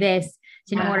only do this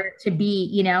in order to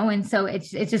be, and so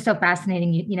it's just so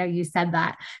fascinating. You said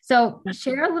that. So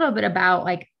share a little bit about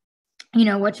like,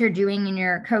 what you're doing in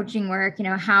your coaching work,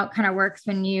 how it kind of works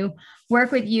when you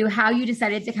work with you, how you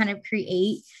decided to kind of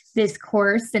create this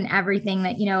course and everything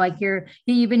that, like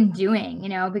you've been doing,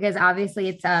 because obviously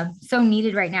it's so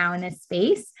needed right now in this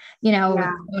space, with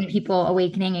so many people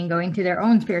awakening and going through their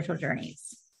own spiritual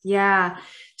journeys. Yeah.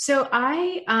 So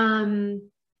I've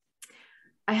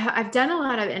done a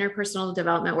lot of interpersonal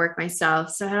development work myself.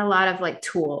 So I had a lot of like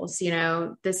tools,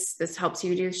 this helps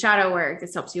you do shadow work.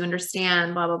 This helps you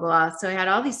understand, blah, blah, blah. So I had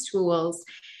all these tools,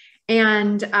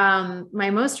 and my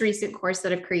most recent course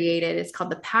that I've created is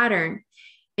called The Pattern.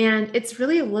 And it's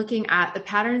really looking at the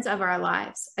patterns of our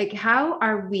lives. Like, how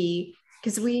are we,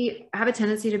 because we have a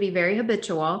tendency to be very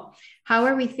habitual. How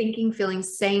are we thinking, feeling,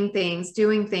 saying things,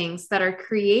 doing things that are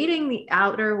creating the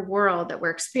outer world that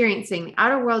we're experiencing? The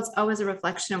outer world's always a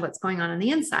reflection of what's going on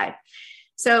the inside.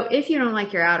 So if you don't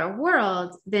like your outer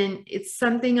world, then it's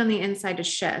something on the inside to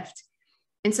shift.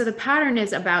 And so the pattern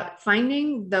is about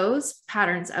finding those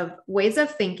patterns of ways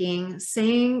of thinking,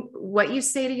 saying what you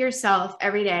say to yourself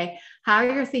every day, how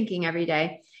you're thinking every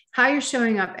day, how you're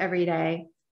showing up every day,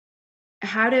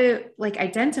 how to like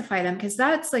identify them. Because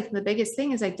that's like the biggest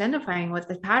thing, is identifying what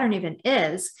the pattern even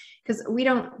is, because we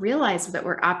don't realize that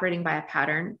we're operating by a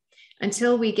pattern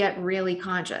until we get really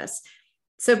conscious.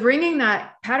 So bringing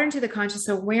that pattern to the conscious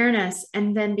awareness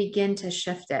and then begin to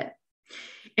shift it.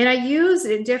 And I use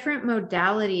different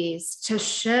modalities to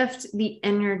shift the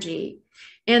energy.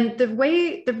 And the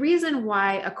reason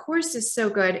why a course is so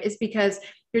good is because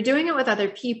you're doing it with other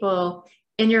people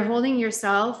and you're holding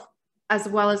yourself as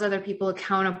well as other people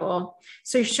accountable.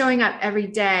 So you're showing up every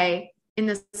day in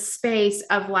this space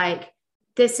of like,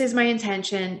 this is my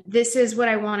intention. This is what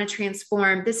I want to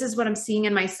transform. This is what I'm seeing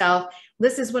in myself.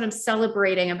 This is what I'm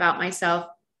celebrating about myself.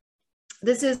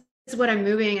 This is what I'm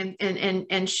moving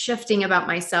and shifting about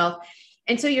myself.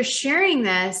 And so you're sharing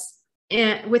this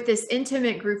with this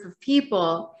intimate group of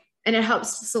people, and it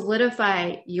helps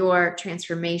solidify your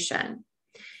transformation.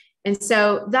 And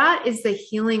so that is the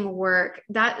healing work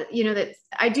that, that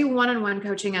I do one-on-one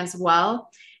coaching as well.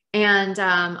 And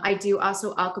I do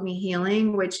also alchemy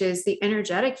healing, which is the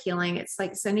energetic healing. It's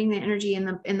like sending the energy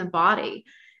in the body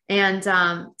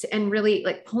and really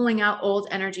like pulling out old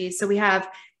energy. So we have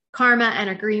karma and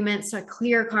agreements, so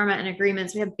clear karma and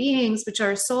agreements. We have beings, which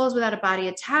are souls without a body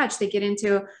attached. They get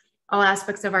into all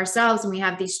aspects of ourselves. And we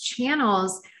have these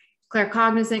channels,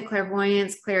 claircognizant,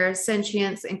 clairvoyance,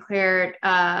 clairsentience, and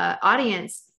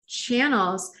clairaudience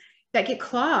channels that get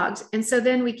clogged. And so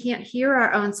then we can't hear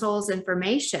our own soul's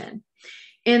information.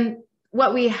 And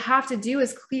what we have to do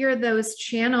is clear those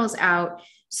channels out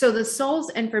so the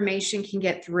soul's information can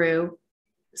get through,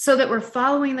 so that we're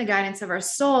following the guidance of our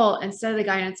soul instead of the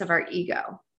guidance of our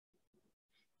ego.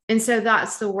 And so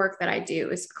that's the work that I do,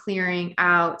 is clearing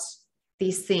out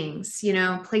these things,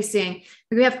 placing,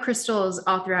 we have crystals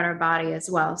all throughout our body as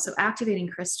well. So activating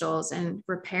crystals and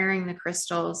repairing the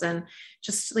crystals and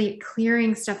just like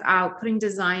clearing stuff out, putting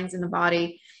designs in the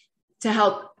body to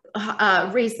help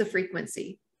raise the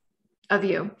frequency of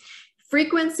you.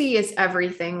 Frequency is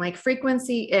everything. Like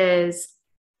frequency is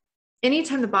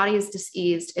anytime the body is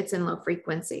diseased, it's in low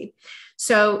frequency.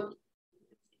 So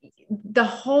the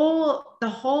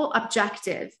whole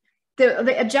objective,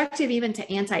 the objective even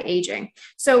to anti-aging.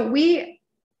 So we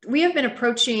have been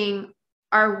approaching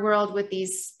our world with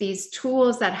these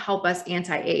tools that help us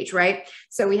anti-age, right?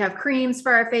 So we have creams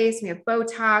for our face, we have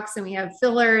Botox, and we have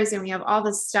fillers, and we have all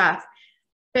this stuff.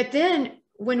 But then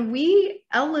when we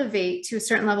elevate to a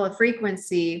certain level of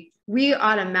frequency, we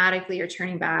automatically are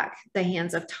turning back the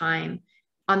hands of time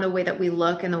on the way that we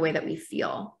look and the way that we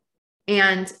feel.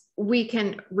 And we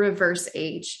can reverse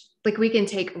age. Like we can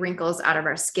take wrinkles out of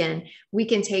our skin. We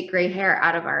can take gray hair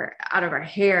out of our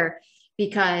hair,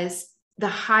 because the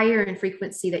higher in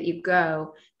frequency that you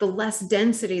go, the less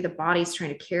density the body's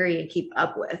trying to carry and keep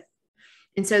up with.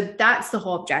 And so that's the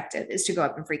whole objective, is to go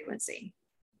up in frequency.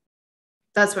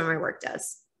 That's what my work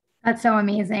does. That's so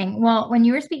amazing. Well, when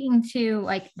you were speaking to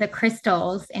like the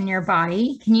crystals in your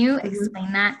body, can you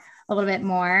explain that a little bit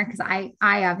more? Because I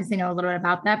obviously know a little bit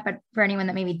about that, but for anyone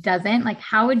that maybe doesn't, like,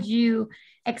 how would you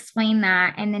explain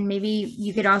that? And then maybe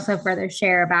you could also further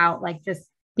share about like just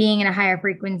being in a higher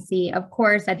frequency. Of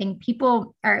course, I think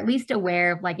people are at least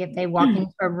aware of like if they walk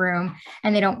into a room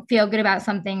and they don't feel good about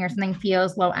something, or something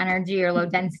feels low energy or low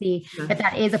density,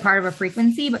 that is a part of a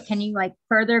frequency. But can you like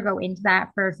further go into that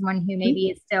for someone who maybe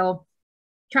is still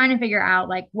trying to figure out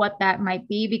like what that might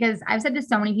be? Because I've said to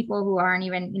so many people who aren't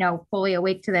even, fully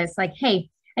awake to this, like, hey,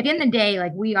 at the end of the day,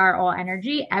 like we are all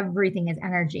energy, everything is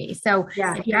energy. So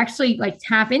if you actually like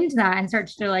tap into that and start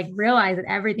to like realize that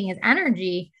everything is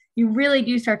energy, you really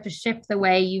do start to shift the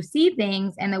way you see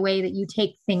things and the way that you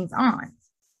take things on.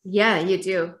 Yeah, you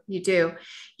do. You do.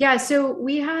 Yeah. So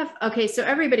we have, okay. So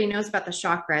everybody knows about the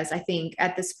chakras. I think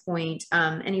at this point,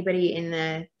 anybody in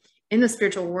the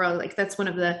spiritual world, like that's one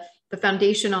of the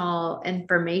foundational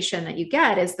information that you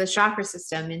get is the chakra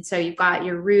system. And so you've got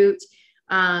your root,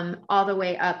 all the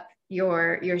way up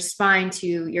your spine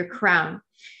to your crown.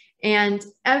 And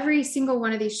every single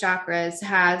one of these chakras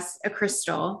has a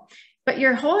crystal, but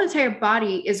your whole entire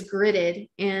body is gridded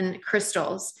in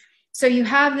crystals. So you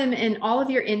have them in all of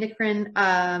your endocrine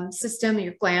system,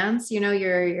 your glands,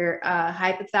 your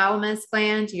hypothalamus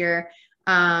gland, your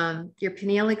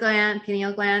pineal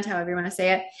gland, however you want to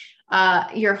say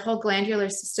it, your whole glandular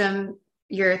system,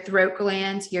 your throat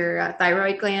gland, your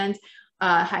thyroid gland,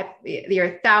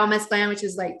 your thalamus gland, which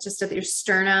is like just at your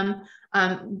sternum.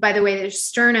 By the way, the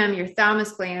sternum, your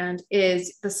thalamus gland,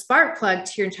 is the spark plug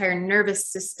to your entire nervous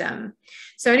system.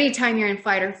 So anytime you're in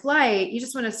fight or flight, you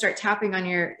just want to start tapping on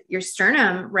your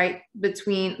sternum, right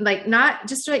between, like not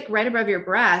just like right above your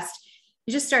breast.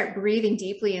 You just start breathing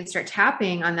deeply and start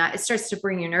tapping on that. It starts to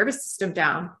bring your nervous system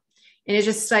down, and it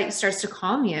just like starts to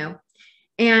calm you.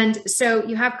 And so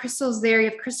you have crystals there. You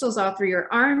have crystals all through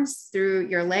your arms, through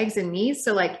your legs and knees.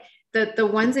 So like the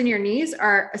ones in your knees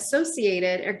are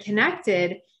associated or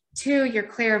connected to your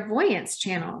clairvoyance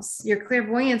channels. Your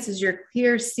clairvoyance is your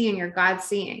clear seeing, your God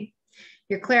seeing.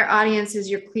 Your clairaudience is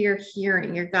your clear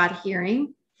hearing, your God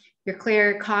hearing. Your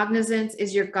claircognizance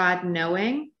is your God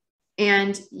knowing.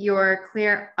 And your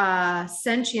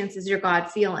clairsentience is your God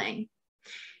feeling.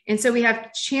 And so we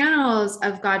have channels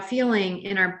of God feeling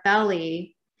in our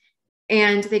belly,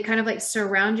 and they kind of like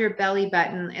surround your belly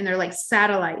button, and they're like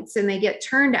satellites, and they get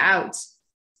turned out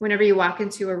whenever you walk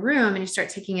into a room and you start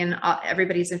taking in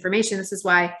everybody's information. This is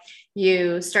why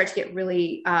you start to get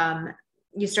really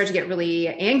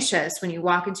anxious when you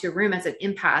walk into a room as an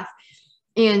empath.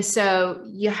 And so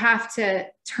you have to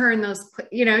turn those,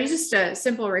 just a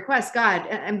simple request. God,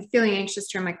 I'm feeling anxious.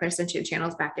 Turn my clairsentient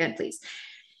channels back in, please.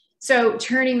 So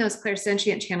turning those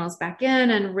clairsentient channels back in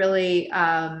and really,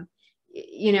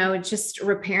 just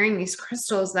repairing these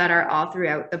crystals that are all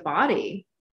throughout the body.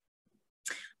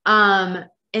 And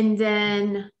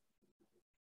then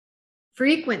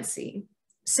frequency.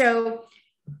 So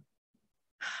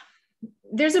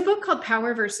there's a book called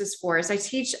Power versus Force. I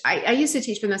used to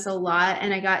teach from this a lot,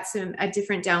 and I got a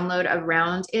different download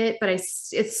around it, but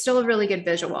it's still a really good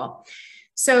visual.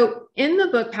 So in the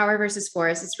book, Power versus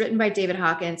Force, it's written by David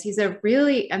Hawkins. He's a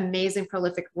really amazing,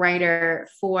 prolific writer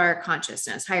for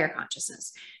consciousness, higher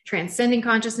consciousness. Transcending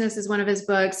Consciousness is one of his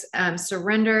books.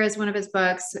 Surrender is one of his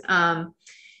books.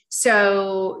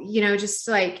 Just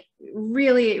like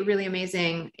really, really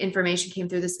amazing information came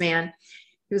through this man.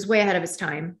 He was way ahead of his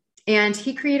time. And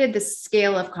he created this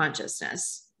scale of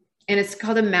consciousness. And it's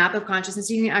called a map of consciousness.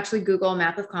 You can actually Google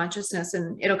map of consciousness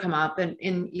and it'll come up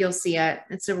and you'll see it.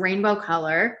 It's a rainbow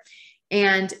color.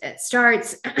 And it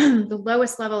starts the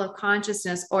lowest level of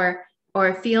consciousness or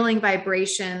feeling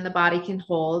vibration the body can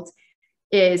hold.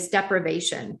 is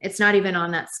deprivation. It's not even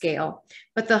on that scale.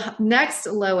 But the next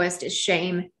lowest is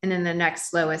shame. And then the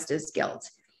next lowest is guilt.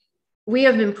 We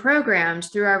have been programmed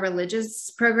through our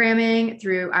religious programming,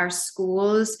 through our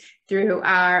schools, through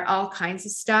our all kinds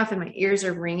of stuff. And my ears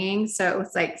are ringing. So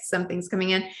it's like something's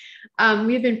coming in.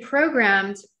 We've been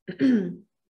programmed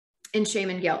in shame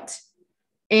and guilt.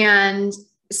 And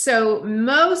so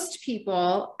most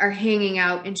people are hanging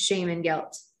out in shame and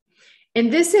guilt.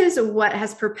 And this is what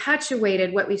has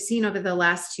perpetuated what we've seen over the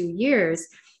last 2 years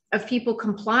of people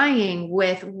complying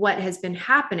with what has been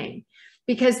happening,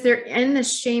 because they're in the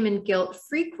shame and guilt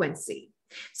frequency.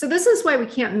 So this is why we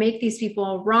can't make these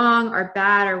people wrong or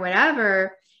bad or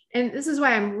whatever. And this is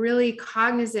why I'm really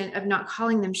cognizant of not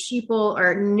calling them sheeple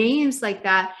or names like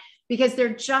that, because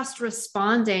they're just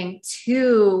responding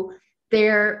to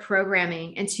their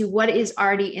programming and to what is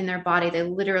already in their body. They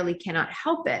literally cannot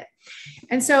help it.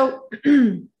 And so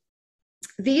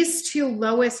these two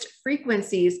lowest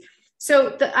frequencies.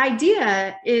 So the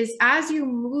idea is, as you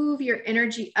move your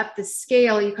energy up the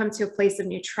scale, you come to a place of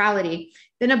neutrality.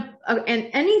 Then and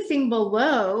anything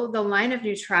below the line of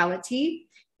neutrality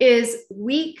is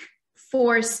weak,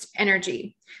 forced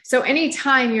energy. So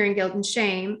anytime you're in guilt and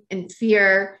shame and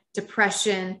fear,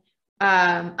 depression,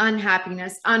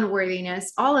 unhappiness,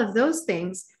 unworthiness, all of those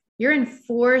things, you're in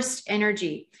forced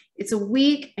energy. It's a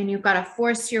weak, and you've got to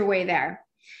force your way there.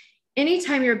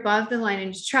 Anytime you're above the line of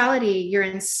neutrality, you're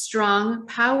in strong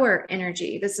power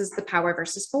energy. This is the power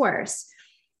versus force.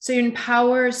 So you're in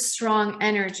power, strong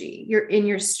energy. You're in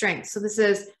your strength. So this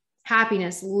is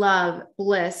happiness, love,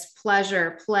 bliss,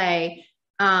 pleasure, play,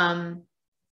 all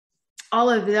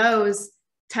of those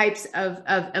types of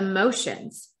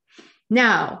emotions.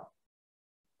 Now,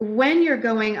 when you're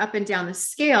going up and down the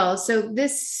scale, so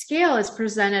this scale is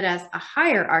presented as a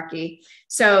hierarchy.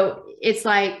 So it's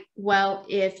like, well,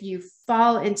 if you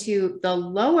fall into the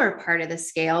lower part of the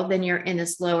scale, then you're in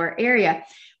this lower area.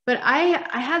 But I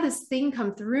had this thing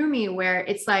come through me where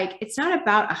it's like, it's not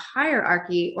about a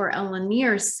hierarchy or a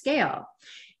linear scale.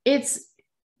 It's,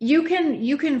 you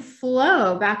can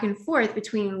flow back and forth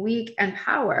between weak and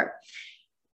power.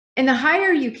 And the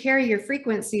higher you carry your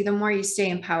frequency, the more you stay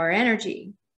in power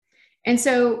energy. And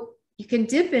so you can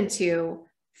dip into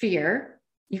fear.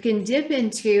 You can dip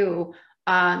into,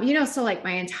 so like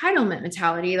my entitlement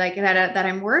mentality, like that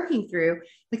I'm working through,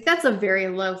 like that's a very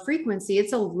low frequency.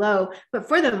 It's a low, but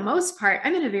for the most part,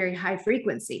 I'm in a very high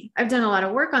frequency. I've done a lot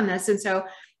of work on this. And so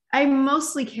I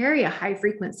mostly carry a high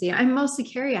frequency. I mostly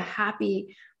carry a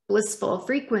happy, blissful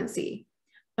frequency.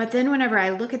 But then whenever I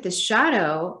look at the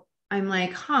shadow, I'm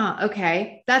like,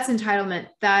 okay, that's entitlement.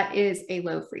 That is a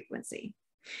low frequency.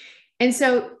 And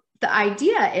so the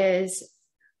idea is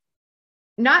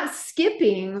not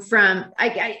skipping from,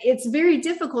 it's very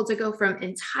difficult to go from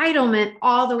entitlement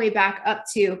all the way back up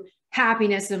to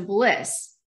happiness and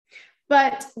bliss.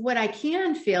 But what I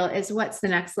can feel is, what's the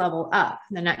next level up?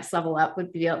 The next level up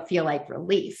would feel like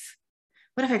relief.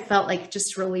 What if I felt like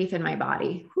just relief in my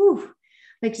body? Whew.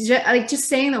 Like just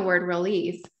saying the word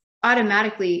relief,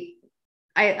 automatically,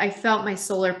 I felt my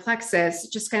solar plexus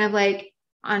just kind of like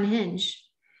unhinge,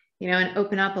 and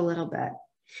open up a little bit.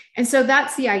 And so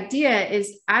that's the idea,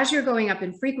 is as you're going up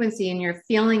in frequency and you're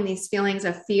feeling these feelings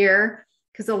of fear,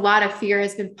 because a lot of fear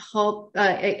has been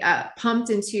pumped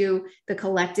into the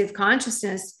collective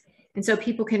consciousness. And so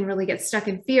people can really get stuck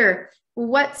in fear.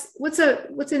 What's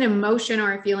an emotion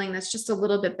or a feeling that's just a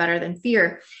little bit better than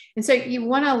fear? And so you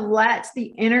want to let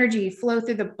the energy flow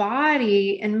through the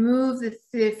body and move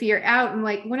the fear out. And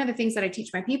like, one of the things that I teach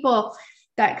my people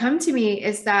that come to me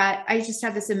is that I just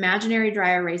have this imaginary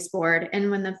dry erase board.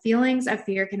 And when the feelings of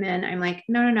fear come in, I'm like,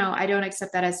 no, I don't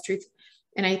accept that as truth.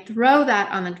 And I throw that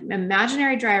on the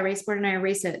imaginary dry erase board and I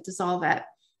erase it, dissolve it.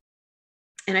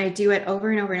 And I do it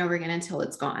over and over and over again until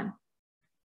it's gone.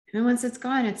 And then once it's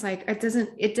gone, it's like,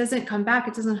 it doesn't come back.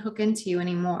 It doesn't hook into you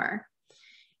anymore.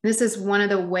 This is one of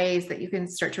the ways that you can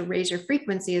start to raise your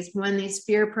frequency, is when these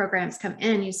fear programs come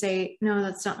in, you say, no,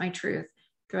 that's not my truth.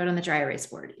 Throw it on the dry erase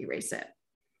board, erase it.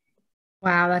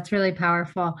 Wow, that's really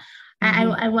powerful.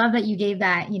 Mm-hmm. I love that you gave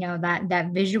that, that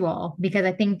visual, because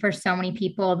I think for so many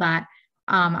people that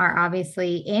are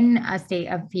obviously in a state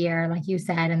of fear, like you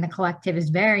said, and the collective is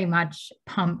very much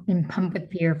pumped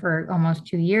with fear for almost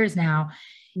 2 years now.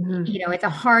 Mm-hmm. It's a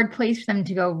hard place for them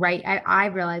to go, right? I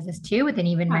realize this too, within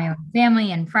even my own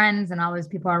family and friends and all those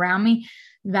people around me,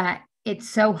 that it's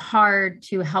so hard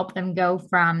to help them go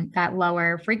from that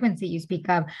lower frequency you speak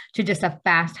of to just a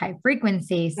fast, high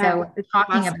frequency. So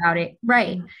talking about it,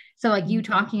 right. So like you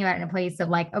talking about it in a place of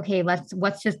like, okay,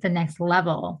 what's just the next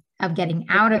level of getting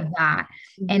out of that.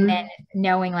 And then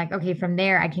knowing like, okay, from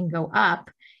there I can go up.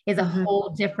 is a Mhm.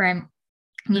 whole different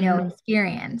Mhm.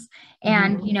 experience. Mhm.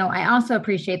 And, I also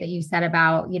appreciate that you said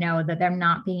about, that they're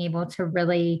not being able to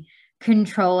really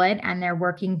control it and they're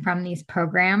working from these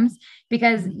programs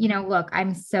because, look,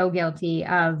 I'm so guilty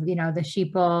of, the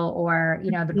sheeple or,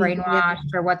 the Yeah.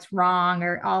 brainwashed or what's wrong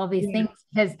or all of these Yeah. things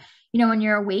because, when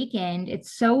you're awakened,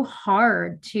 it's so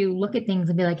hard to look at things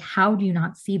and be like, how do you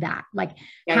not see that? Like,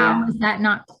 Yeah. how Yeah. is that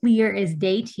not clear as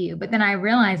day to you? But then I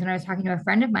realized when I was talking to a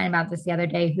friend of mine about this the other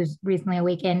day who's recently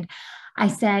awakened, I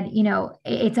said,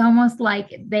 it's almost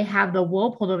like they have the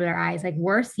wool pulled over their eyes. Like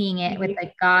we're seeing it with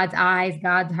like God's eyes,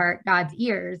 God's heart, God's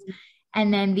ears.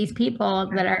 And then these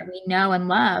people that we know and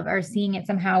love are seeing it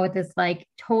somehow with this like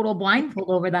total blindfold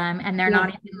over them. And they're not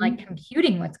Yeah. even like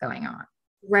computing what's going on.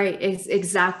 Right.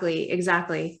 Exactly.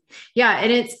 Exactly. Yeah.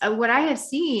 And it's what I have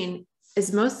seen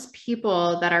is most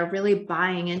people that are really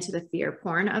buying into the fear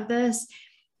porn of this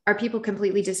are people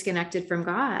completely disconnected from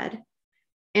God.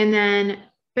 And then,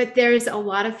 but there's a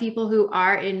lot of people who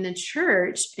are in the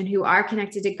church and who are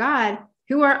connected to God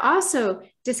who are also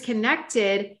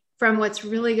disconnected from what's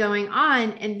really going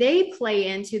on. And they play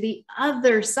into the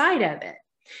other side of it.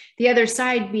 The other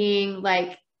side being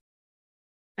like,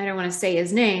 I don't want to say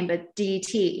his name, but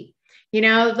DT,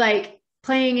 like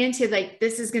playing into like,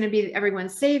 this is going to be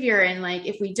everyone's savior. And like,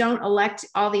 if we don't elect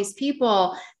all these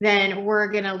people, then we're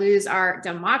going to lose our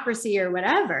democracy or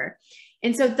whatever.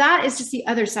 And so that is just the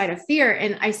other side of fear.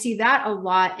 And I see that a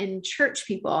lot in church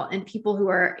people and people who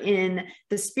are in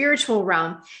the spiritual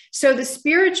realm. So the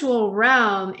spiritual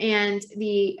realm and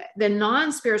the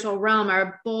non-spiritual realm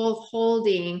are both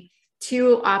holding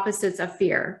two opposites of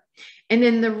fear. And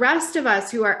then the rest of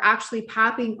us who are actually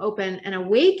popping open and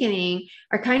awakening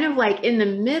are kind of like in the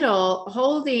middle,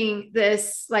 holding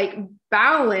this like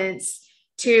balance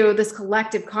to this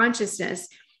collective consciousness.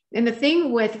 And the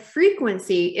thing with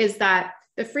frequency is that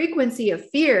the frequency of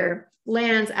fear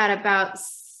lands at about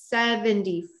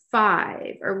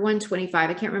 75 or 125.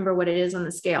 I can't remember what it is on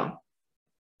the scale.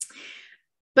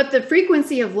 But the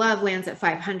frequency of love lands at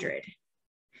 500.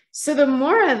 So the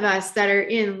more of us that are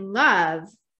in love,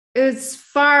 is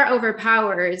far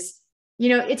overpowers,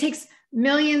 it takes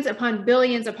millions upon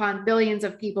billions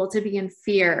of people to be in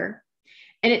fear.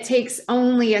 And it takes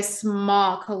only a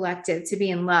small collective to be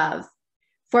in love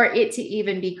for it to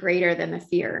even be greater than the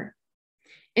fear.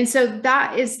 And so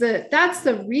that's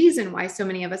the reason why so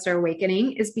many of us are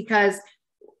awakening is because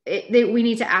we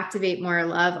need to activate more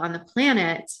love on the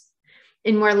planet.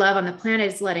 And more love on the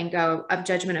planet is letting go of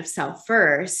judgment of self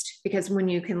first, because when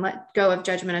you can let go of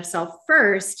judgment of self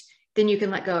first, then you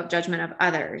can let go of judgment of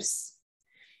others.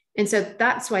 And so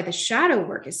that's why the shadow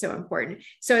work is so important.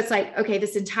 So it's like, okay,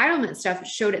 this entitlement stuff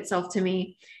showed itself to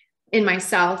me in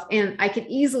myself, and I could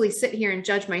easily sit here and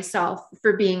judge myself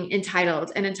for being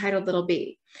entitled, an entitled little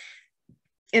bee.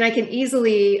 And I can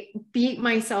easily beat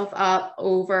myself up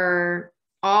over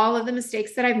all of the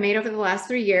mistakes that I've made over the last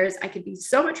 3 years. I could be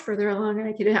so much further along and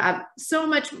I could have so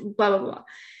much blah, blah, blah.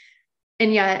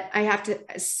 And yet I have to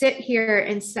sit here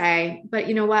and say, but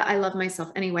you know what? I love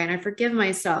myself anyway. And I forgive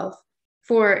myself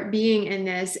for being in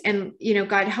this. And,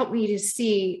 God, help me to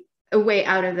see a way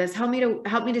out of this. Help me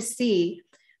to see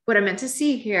what I'm meant to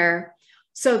see here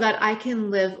so that I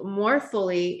can live more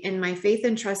fully in my faith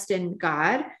and trust in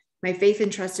God, my faith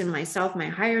and trust in myself, my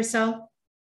higher self,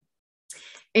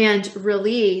 and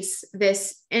release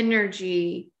this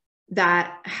energy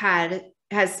that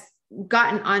has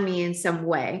gotten on me in some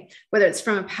way, whether it's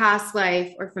from a past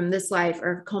life or from this life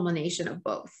or a culmination of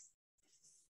both.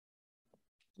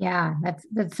 Yeah, that's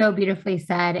so beautifully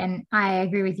said. And I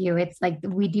agree with you. It's like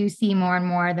we do see more and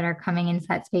more that are coming into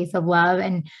that space of love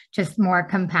and just more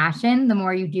compassion. The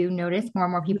more you do notice, more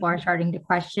and more people are starting to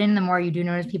question. The more you do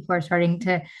notice, people are starting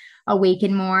to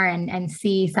awaken more and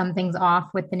see something's off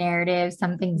with the narrative,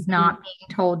 something's not being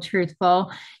told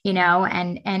truthful,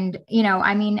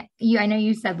 I mean, I know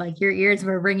you said like your ears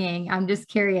were ringing. I'm just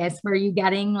curious, were you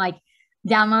getting like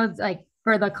downloads like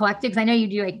for the collectives? I know you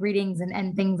do like readings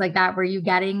and things like that. Were you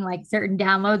getting like certain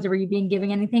downloads or were you being given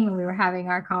anything when we were having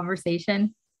our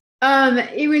conversation?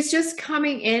 It was just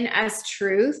coming in as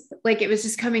truth. Like it was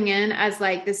just coming in as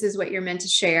like, this is what you're meant to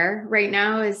share right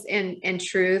now is in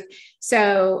truth.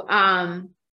 So, that's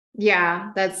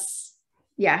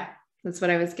what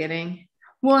I was getting.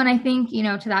 Well, and I think,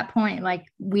 to that point, like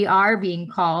we are being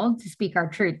called to speak our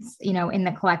truths, in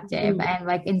the collective. And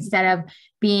like instead of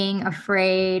being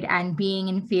afraid and being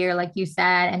in fear, like you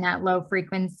said, and that low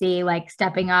frequency, like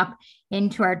stepping up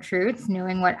into our truths,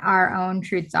 knowing what our own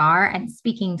truths are and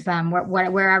speaking to them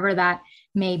wherever that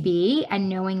may be, and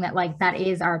knowing that like that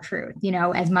is our truth,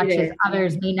 as much as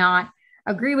others may not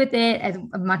agree with it as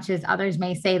much as others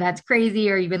may say that's crazy,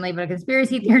 or you've been labeled a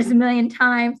conspiracy theorist a million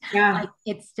times. Yeah. Like,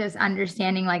 it's just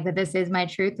understanding like that this is my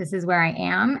truth, this is where I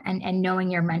am, and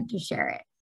knowing you're meant to share it.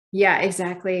 Yeah,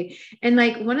 exactly. And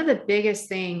like one of the biggest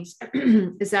things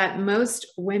is that most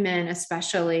women,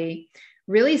 especially,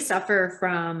 really suffer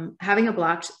from having a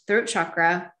blocked throat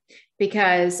chakra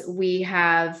because we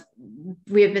have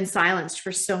been silenced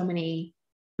for so many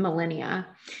millennia.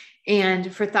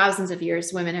 And for thousands of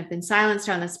years, women have been silenced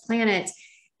on this planet.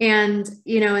 And,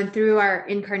 and through our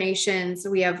incarnations,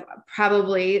 we have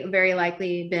probably very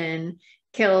likely been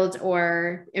killed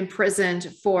or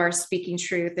imprisoned for speaking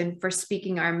truth and for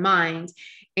speaking our mind.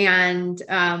 And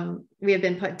we have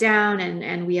been put down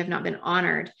and we have not been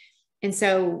honored. And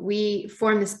so we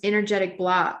form this energetic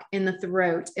block in the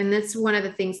throat. And that's one of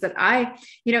the things that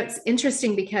it's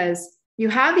interesting because you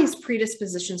have these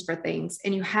predispositions for things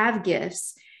and you have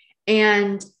gifts,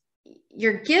 and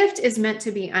your gift is meant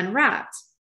to be unwrapped.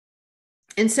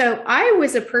 And so I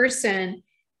was a person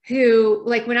who,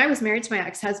 like, when I was married to my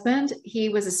ex-husband, he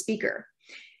was a speaker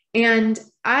and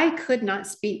I could not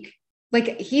speak.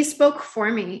 Like, he spoke for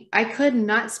me. I could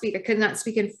not speak. I could not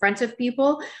speak in front of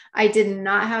people. I did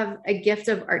not have a gift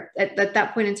of art at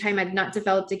that point in time. I'd not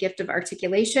developed a gift of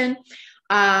articulation.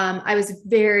 I was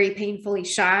very painfully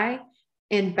shy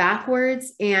and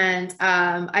backwards. And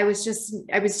I was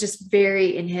just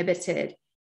very inhibited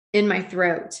in my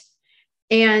throat.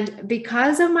 And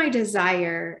because of my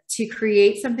desire to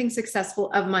create something successful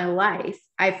of my life,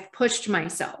 I've pushed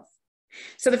myself.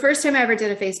 So the first time I ever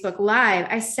did a Facebook Live,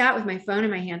 I sat with my phone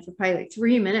in my hand for probably like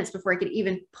 3 minutes before I could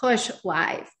even push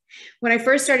live. When I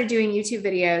first started doing YouTube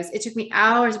videos, it took me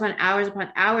hours upon hours upon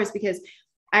hours because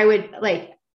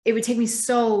it would take me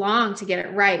so long to get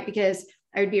it right, because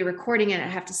I would be recording it and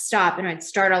I'd have to stop and I'd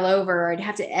start all over, or I'd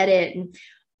have to edit. And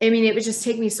it would just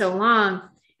take me so long.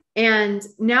 And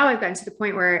now I've gotten to the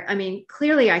point where,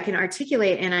 clearly I can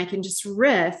articulate and I can just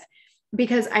riff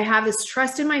because I have this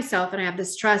trust in myself and I have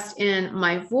this trust in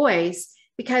my voice,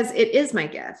 because it is my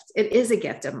gift. It is a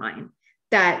gift of mine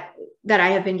that I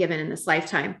have been given in this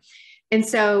lifetime. And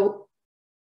so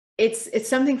it's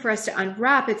something for us to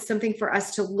unwrap. It's something for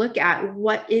us to look at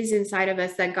what is inside of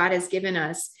us that God has given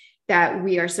us that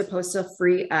we are supposed to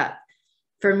free up.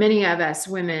 For many of us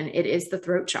women, it is the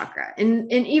throat chakra.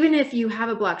 And even if you have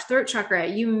a blocked throat chakra,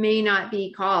 you may not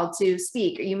be called to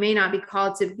speak, or you may not be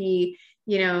called to be,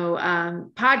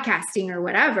 podcasting or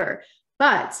whatever,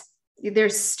 but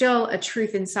there's still a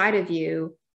truth inside of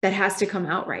you that has to come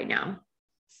out right now.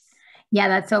 Yeah,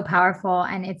 that's so powerful.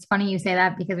 And it's funny you say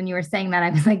that, because when you were saying that, I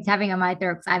was like tapping on my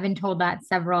throat, because I've been told that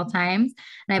several times.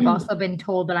 And I've also been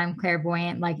told that I'm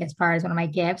clairvoyant, like as far as one of my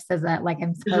gifts is that like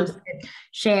I'm supposed to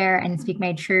share and speak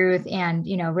my truth and,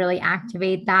 really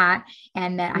activate that.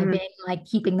 And that I've been like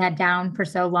keeping that down for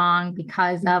so long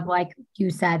because of, like you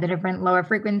said, the different lower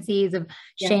frequencies of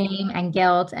shame and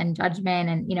guilt and judgment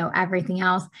and, everything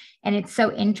else. And it's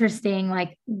so interesting,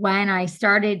 like when I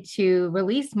started to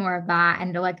release more of that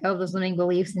and to let go of those limiting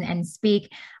beliefs and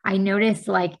speak, I noticed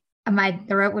like my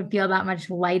throat would feel that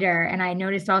much lighter. And I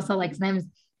noticed also like sometimes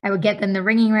I would get then the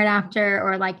ringing right after,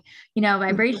 or like,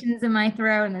 vibrations in my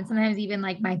throat. And then sometimes even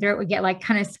like my throat would get like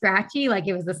kind of scratchy. Like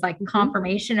it was this like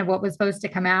confirmation of what was supposed to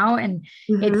come out. And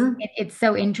it's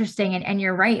so interesting. And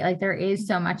you're right. Like there is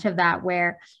so much of that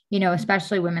where,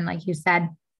 especially women, like you said,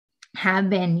 have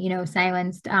been,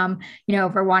 silenced,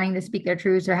 for wanting to speak their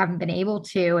truths or haven't been able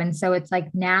to. And so it's like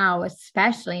now,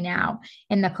 especially now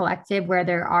in the collective where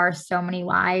there are so many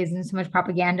lies and so much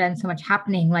propaganda and so much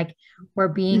happening, like we're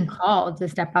being called to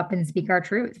step up and speak our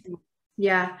truth.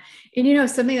 Yeah. And,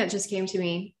 something that just came to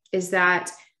me is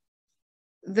that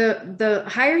the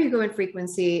higher you go in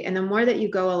frequency and the more that you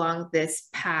go along this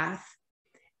path,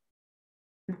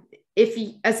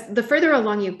 as the further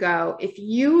along you go, if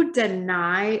you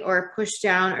deny or push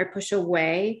down or push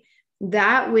away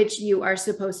that which you are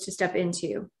supposed to step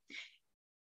into,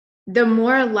 the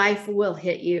more life will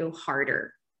hit you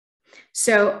harder.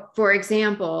 So, for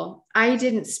example, I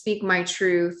didn't speak my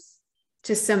truth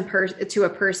to a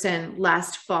person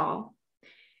last fall,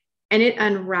 and it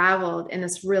unraveled in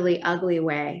this really ugly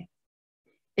way.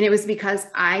 And it was because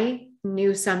I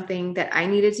knew something that I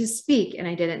needed to speak and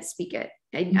I didn't speak it.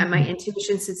 My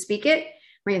intuition said, speak it.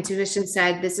 My intuition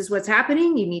said, this is what's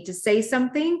happening. You need to say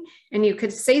something. And you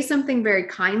could say something very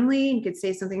kindly. You could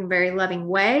say something in a very loving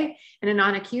way, in a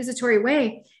non-accusatory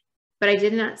way. But I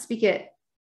did not speak it.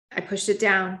 I pushed it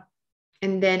down.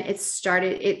 And then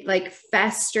it like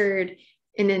festered.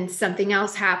 And then something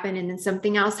else happened. And then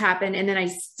something else happened. And then I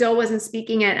still wasn't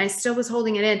speaking it. I still was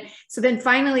holding it in. So then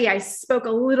finally I spoke a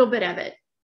little bit of it.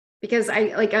 because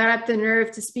I like got up the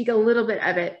nerve to speak a little bit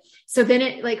of it. So then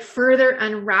it like further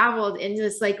unraveled into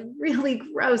this like really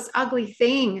gross, ugly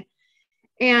thing.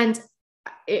 And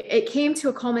it came to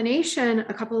a culmination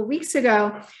a couple of weeks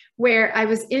ago where I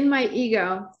was in my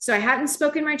ego. So I hadn't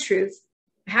spoken my truth.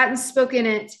 I hadn't spoken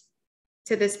it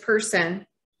to this person.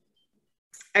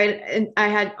 I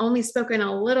had only spoken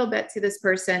a little bit to this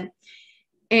person.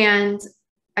 And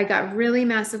I got really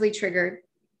massively triggered.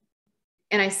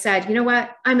 And I said, you know what?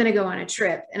 I'm going to go on a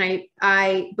trip. And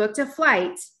I booked a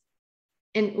flight.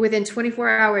 And within 24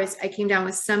 hours, I came down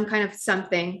with some kind of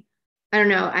something. I don't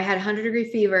know. I had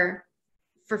 100-degree fever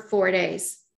for 4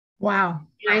 days. Wow.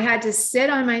 And I had to sit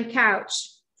on my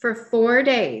couch for 4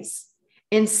 days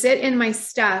and sit in my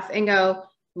stuff and go,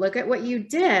 look at what you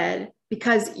did,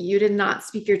 because you did not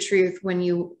speak your truth when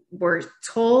you were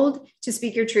told to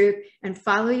speak your truth and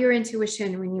follow your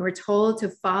intuition, when you were told to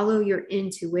follow your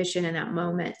intuition in that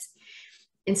moment.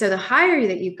 And so the higher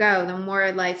that you go, the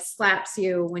more life slaps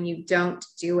you when you don't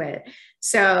do it.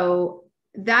 So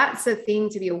that's the thing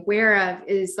to be aware of,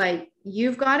 is like,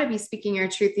 you've got to be speaking your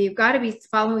truth. You've got to be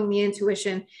following the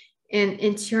intuition and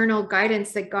internal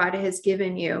guidance that God has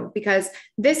given you, because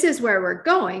this is where we're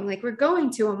going. Like, we're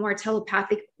going to a more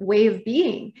telepathic way of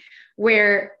being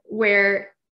where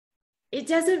it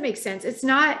doesn't make sense. It's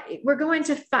not, we're going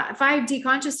to 5D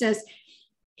consciousness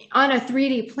on a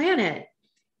 3D planet.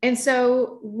 And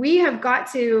so we have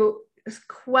got to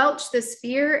quelch this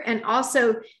fear and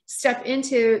also step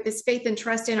into this faith and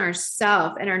trust in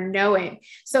ourselves and our knowing.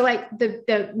 So like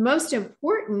the most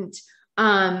important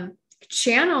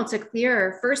channel to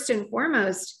clear, first and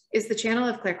foremost, is the channel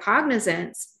of clear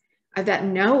cognizance, of that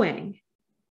knowing,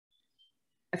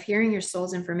 of hearing your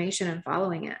soul's information and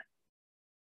following it.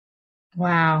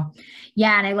 Wow.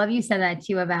 Yeah. And I love you said that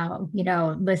too about,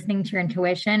 listening to your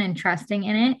intuition and trusting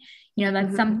in it.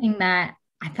 That's something that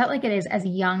I felt like it is, as a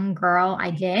young girl,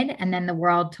 I did. And then the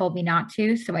world told me not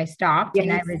to. So I stopped.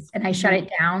 Yes. and I shut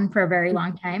it down for a very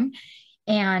long time.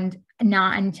 And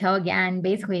not until, again,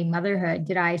 basically motherhood,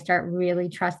 did I start really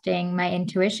trusting my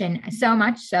intuition, so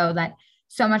much so that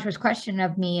so much was questioned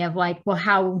of me, of like, well,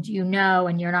 how do you know?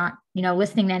 And you're not,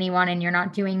 listening to anyone, and you're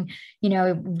not doing,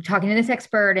 talking to this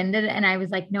expert. And I was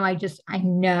like, no, I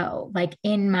know, like,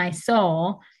 in my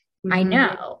soul, I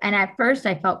know. And at first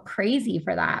I felt crazy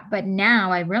for that. But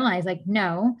now I realize, like,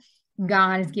 no,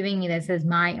 God is giving me this as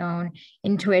my own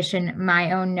intuition,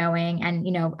 my own knowing. And,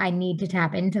 I need to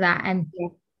tap into that. And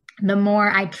the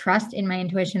more I trust in my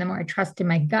intuition, the more I trust in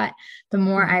my gut, the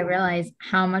more I realize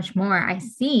how much more I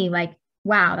see, like,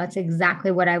 wow, that's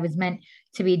exactly what I was meant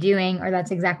to be doing, or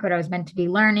that's exactly what I was meant to be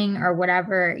learning, or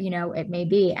whatever, it may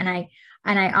be. And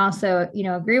I also,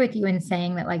 agree with you in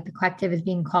saying that, like, the collective is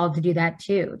being called to do that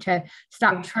too, to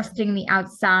stop trusting the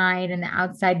outside and the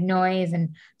outside noise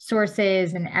and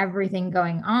sources and everything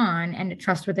going on, and to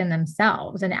trust within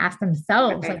themselves and ask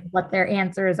themselves like what their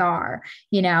answers are,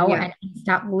 and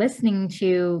stop listening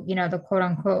to, the quote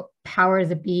unquote powers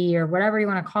that be, or whatever you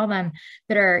want to call them,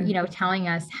 that are, telling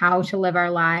us how to live our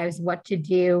lives, what to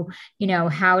do,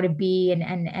 how to be,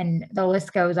 and the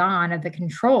list goes on, of the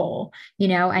control,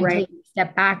 and taking a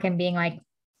step back and being like,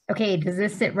 okay, does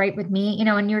this sit right with me?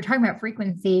 And you were talking about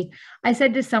frequency. I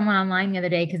said to someone online the other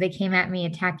day, because they came at me,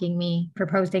 attacking me for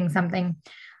posting something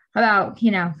about,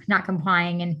 not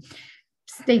complying. And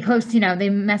they they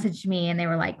messaged me and they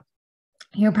were like,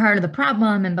 you're part of the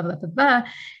problem and blah, blah, blah, blah.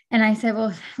 And I said,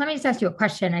 well, let me just ask you a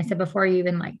question. I said, before you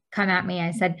even like come at me,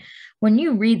 I said, when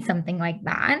you read something like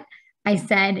that, I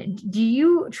said, do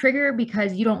you trigger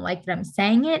because you don't like that I'm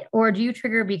saying it? Or do you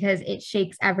trigger because it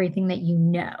shakes everything that you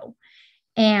know?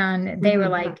 And they were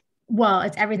like, well,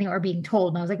 it's everything that we're being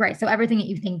told. And I was like, right. So everything that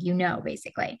you think,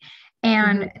 basically.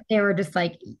 And they were just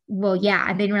like, well,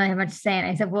 yeah, they didn't really have much to say. And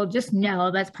I said, well, just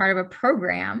know that's part of a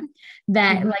program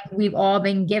that like we've all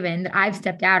been given, that I've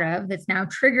stepped out of, that's now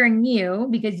triggering you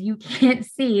because you can't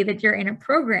see that you're in a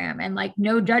program, and like,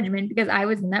 no judgment, because I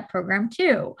was in that program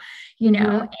too,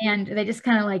 and they just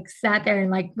kind of like sat there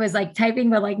and like was like typing,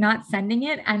 but like not sending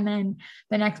it. And then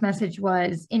the next message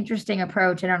was, interesting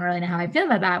approach. I don't really know how I feel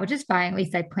about that, which is fine. At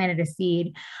least I planted a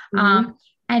seed.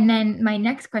 And then my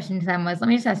next question to them was, let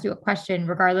me just ask you a question,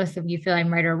 regardless if you feel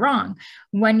I'm right or wrong.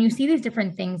 When you see these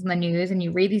different things in the news and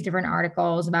you read these different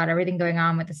articles about everything going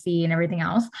on with the sea and everything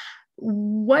else,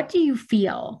 what do you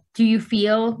feel? Do you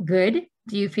feel good?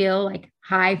 Do you feel like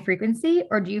high frequency,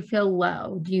 or do you feel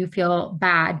low? Do you feel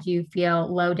bad? Do you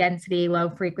feel low density,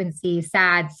 low frequency,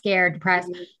 sad, scared, depressed?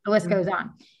 The list goes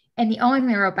on. And the only thing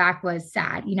they wrote back was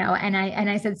sad, and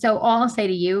I said, so all I'll say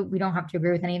to you, we don't have to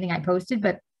agree with anything I posted,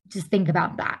 but just think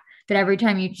about that. that every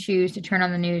time you choose to turn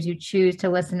on the news, you choose to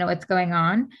listen to what's going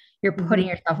on, you're putting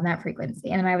yourself in that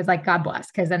frequency. And then I was like, God bless,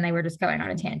 because then they were just going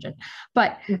on a tangent.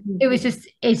 But it's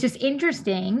just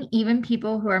interesting. Even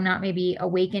people who are not maybe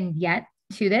awakened yet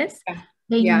to this,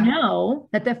 they know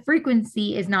that the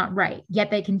frequency is not right,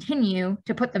 yet they continue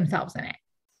to put themselves in it.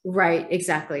 Right.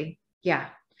 Exactly. Yeah.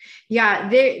 Yeah.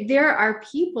 There are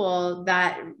people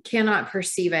that cannot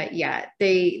perceive it yet.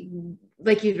 They,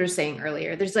 like you were saying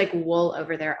earlier, there's like wool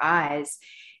over their eyes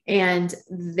and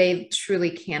they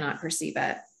truly cannot perceive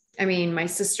it. I mean, my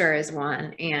sister is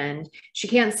one and she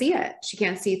can't see it. She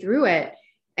can't see through it.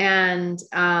 And,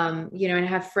 you know, and I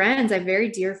have friends, I have very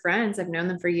dear friends. I've known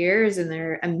them for years and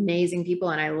they're amazing people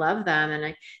and I love them. And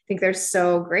I think they're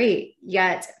so great.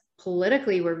 Yet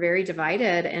politically, we're very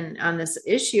divided. And on this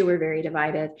issue, we're very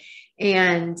divided.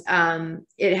 And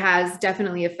it has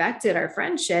definitely affected our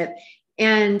friendship.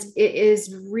 And it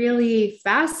is really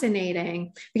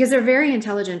fascinating because they're very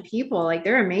intelligent people. Like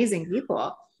they're amazing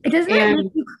people. It doesn't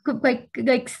make you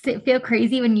like feel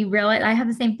crazy when you realize. I have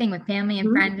the same thing with family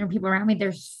and friends and people around me.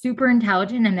 They're super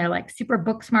intelligent and they're like super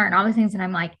book smart and all these things. And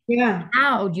I'm like,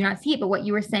 how do you not see it? But what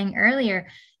you were saying earlier,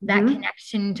 that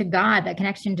connection to God, that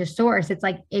connection to source, it's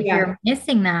like, if you're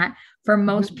missing that, for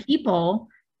most people,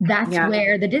 that's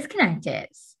where the disconnect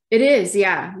is. It is.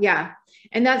 Yeah. Yeah.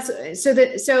 And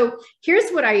so here's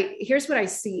what I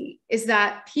see is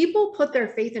that people put their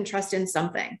faith and trust in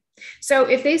something. So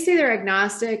if they say they're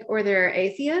agnostic or they're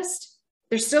atheist,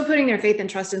 they're still putting their faith and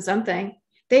trust in something.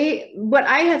 What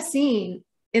I have seen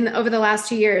over the last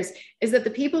 2 years is that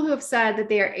the people who have said that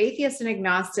they are atheist and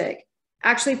agnostic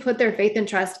actually put their faith and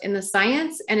trust in the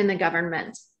science and in the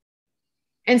government.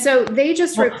 And so they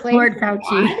just replace Lord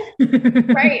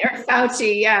Fauci. Right? Or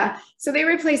Fauci. Yeah. So they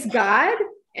replace God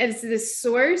as this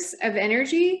source of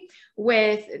energy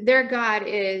with their God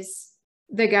is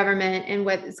the government and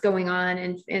what is going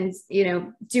on and, you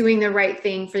know, doing the right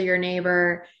thing for your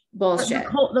neighbor bullshit.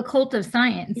 The cult of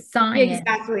science.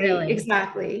 Exactly. Really.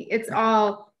 Exactly. It's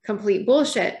all complete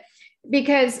bullshit.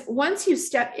 Because once you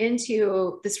step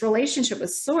into this relationship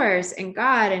with source and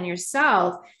God and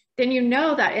yourself, then you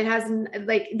know that it has,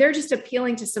 like, they're just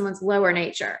appealing to someone's lower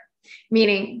nature,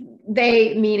 meaning,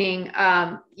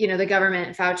 you know, the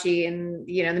government, Fauci and,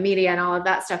 you know, the media and all of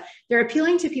that stuff. They're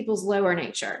appealing to people's lower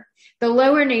nature, the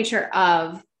lower nature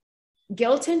of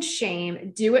guilt and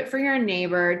shame. Do it for your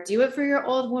neighbor, do it for your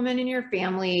old woman in your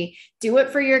family, do it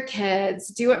for your kids,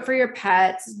 do it for your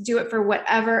pets, do it for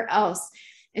whatever else.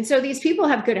 And so these people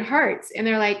have good hearts and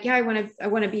they're like, yeah, I want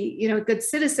to be, you know, a good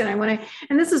citizen.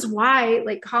 And this is why,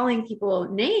 like, calling people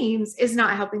names is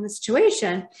not helping the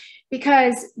situation,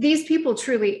 because these people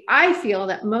truly, I feel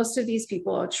that most of these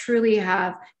people truly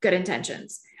have good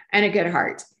intentions and a good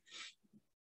heart.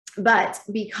 But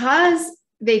because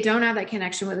they don't have that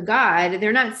connection with God,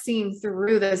 they're not seeing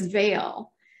through this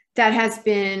veil that has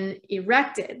been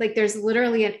erected. Like, there's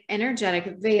literally an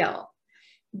energetic veil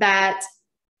that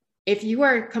if you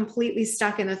are completely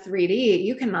stuck in the 3D,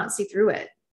 you cannot see through it.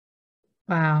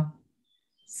 Wow.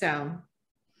 So,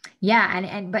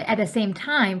 yeah. But at the same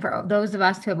time, for those of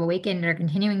us who have awakened or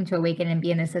continuing to awaken and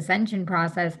be in this ascension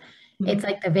process, it's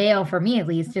like the veil, for me at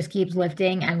least, just keeps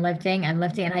lifting and lifting and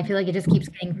lifting. And I feel like it just keeps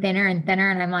getting thinner and thinner.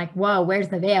 And I'm like, whoa, where's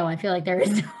the veil? I feel like there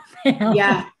is no veil.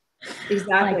 Yeah,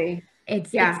 exactly. Like,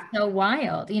 it's so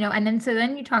wild, you know. And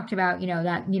then you talked about,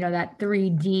 that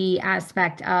 3D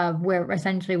aspect of where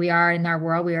essentially we are in our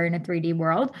world. We are in a 3D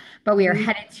world, but we are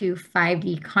headed to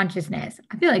 5D consciousness.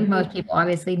 I feel like most people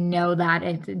obviously know that.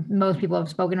 Most people have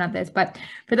spoken about this, but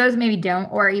for those who maybe don't,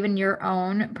 or even your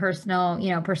own personal,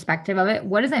 perspective of it,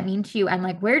 what does that mean to you? And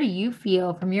like, where do you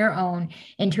feel from your own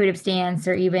intuitive stance,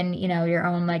 or even, your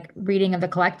own like reading of the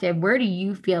collective, where do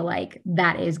you feel like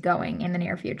that is going in the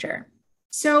near future?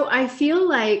 So I feel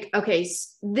like, okay,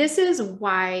 this is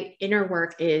why inner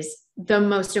work is the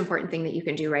most important thing that you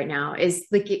can do right now, is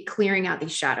like clearing out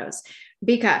these shadows,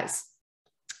 because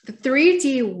the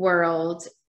 3D world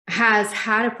has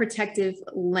had a protective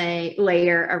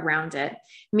layer around it,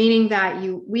 meaning that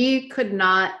we could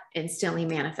not instantly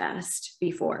manifest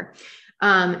before.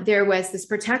 There was this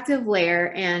protective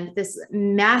layer and this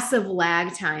massive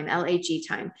lag time, LAG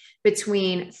time,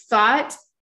 between thought,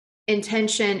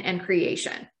 intention, and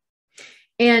creation.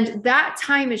 And that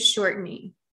time is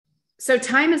shortening. So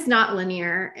time is not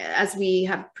linear as we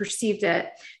have perceived it.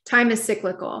 Time is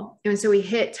cyclical. And so we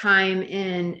hit time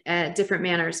in different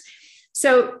manners.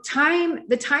 So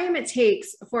the time it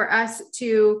takes for us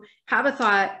to have a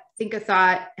thought, think a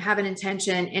thought, have an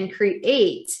intention, and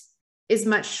create is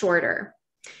much shorter.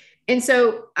 And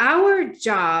so our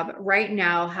job right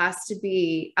now has to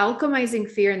be alchemizing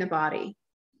fear in the body.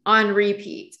 on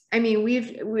repeat. I mean,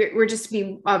 we're just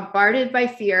being bombarded by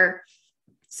fear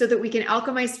so that we can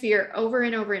alchemize fear over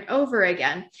and over and over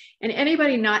again. And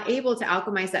anybody not able to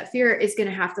alchemize that fear is going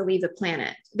to have to leave the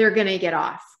planet. They're going to get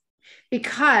off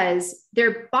because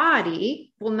their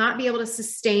body will not be able to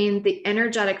sustain the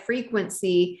energetic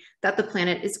frequency that the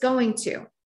planet is going to.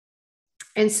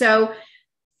 And so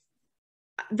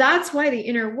that's why the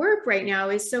inner work right now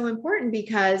is so important,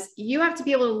 because you have to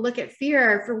be able to look at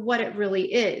fear for what it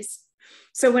really is.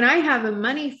 So when I have a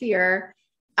money fear,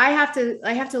 I have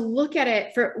to look at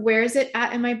it for, where is it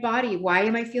at in my body? Why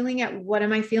am I feeling it? What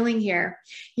am I feeling here?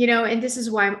 You know, and this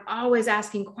is why I'm always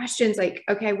asking questions like,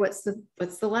 okay, what's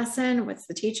the lesson? What's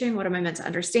the teaching? What am I meant to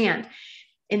understand?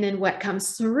 And then what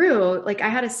comes through? Like I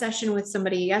had a session with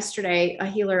somebody yesterday, a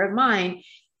healer of mine.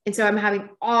 And so I'm having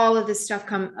all of this stuff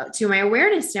come to my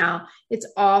awareness now. It's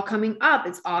all coming up.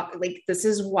 It's all like, this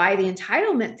is why the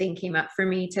entitlement thing came up for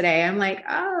me today. I'm like,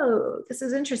 oh, this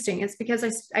is interesting. It's because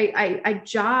I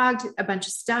jogged a bunch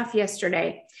of stuff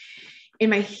yesterday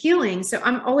in my healing. So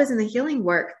I'm always in the healing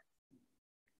work.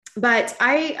 But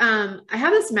I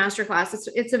have this masterclass.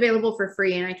 It's available for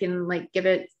free, and I can like give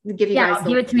you guys.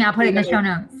 Give it to me. I'll put it in the show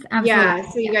notes. Absolutely. Yeah,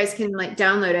 so you guys can like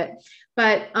download it.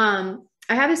 But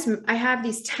I have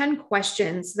these 10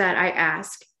 questions that I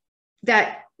ask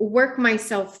that work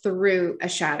myself through a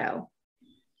shadow.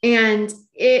 And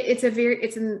it's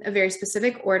in a very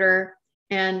specific order.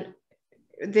 And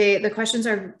the questions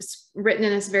are written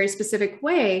in a very specific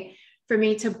way for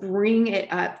me to bring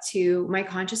it up to my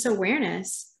conscious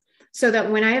awareness, so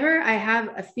that whenever I have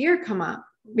a fear come up,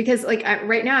 because like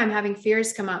right now I'm having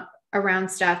fears come up around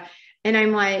stuff, and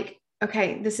I'm like,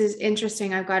 okay, this is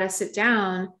interesting. I've got to sit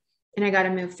down and I got to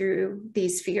move through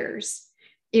these fears,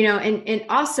 you know, and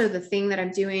also the thing that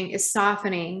I'm doing is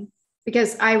softening,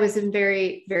 because I was in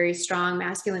very, very strong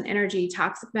masculine energy,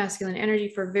 toxic masculine energy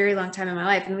for a very long time in my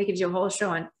life. And we could do a whole show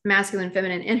on masculine,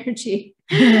 feminine energy.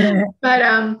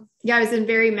 But, yeah, I was in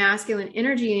very masculine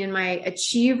energy in my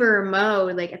achiever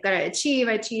mode. Like I've got to achieve.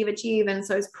 And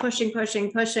so I was pushing.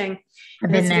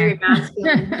 And it's very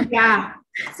masculine. Yeah.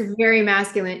 It's a very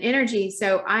masculine energy.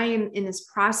 So I am in this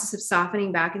process of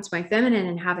softening back into my feminine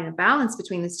and having a balance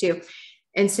between these two.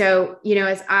 And so, you know,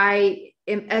 as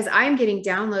I'm getting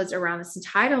downloads around this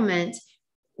entitlement,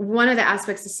 one of the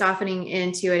aspects of softening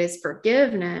into it is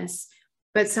forgiveness,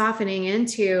 but softening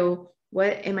into,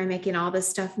 what am I making all this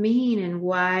stuff mean? And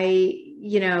why,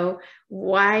 you know,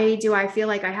 why do I feel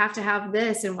like I have to have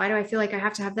this? And why do I feel like I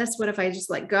have to have this? What if I just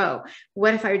let go?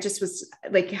 What if I just was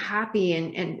like happy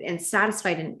and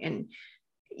satisfied and,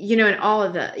 you know, and all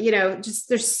of the, you know, just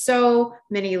there's so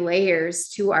many layers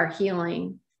to our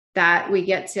healing that we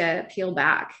get to peel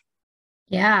back.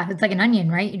 Yeah, it's like an onion,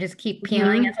 right? You just keep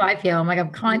peeling. That's how I feel. I'm like,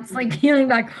 I'm constantly peeling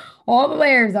back all the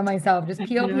layers on myself. Just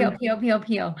peel.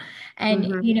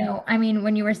 And, you know, I mean,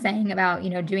 when you were saying about, you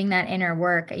know, doing that inner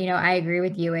work, you know, I agree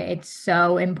with you. It's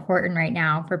so important right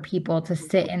now for people to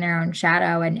sit in their own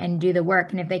shadow and do the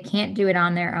work. And if they can't do it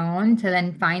on their own, to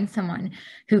then find someone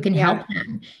who can help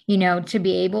them, you know, to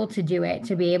be able to do it,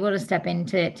 to be able to step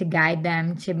into it, to guide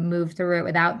them, to move through it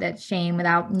without that shame,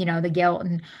 without, you know, the guilt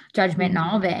and judgment and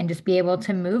all of it, and just be able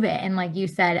to move it. And like you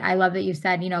said, I love that you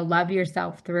said, you know, love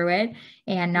yourself through it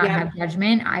and not have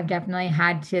judgment. I've definitely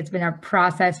had to, it's been a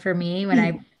process for me when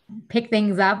I pick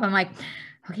things up. I'm like,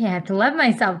 okay, I have to love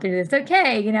myself through this.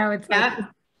 Okay. You know, it's like,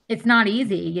 it's not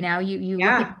easy. You know, you look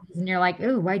at things and you're like,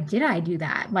 oh, why did I do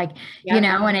that? Like, you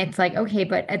know, and it's like, okay,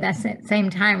 but at that same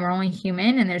time, we're only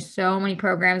human, and there's so many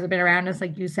programs that have been around us,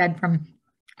 like you said, from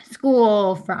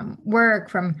school, from work,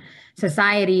 from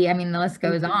society. I mean, the list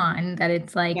goes on, that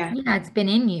it's like, it's been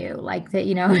in you, like that,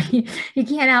 you know, you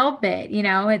can't help it, you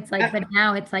know, it's like, but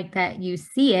now it's like that you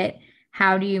see it.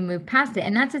 How do you move past it?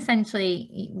 And that's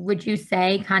essentially, would you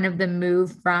say, kind of the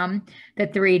move from the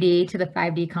 3D to the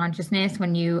 5D consciousness,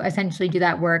 when you essentially do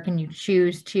that work and you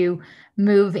choose to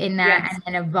move in that and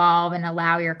then evolve and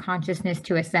allow your consciousness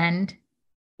to ascend?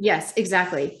 Yes,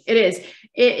 exactly. It is,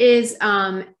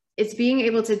 it's being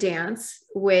able to dance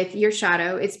with your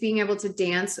shadow. It's being able to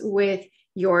dance with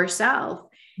yourself,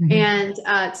 and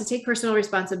to take personal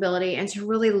responsibility and to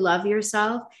really love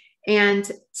yourself, and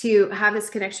to have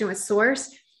this connection with source.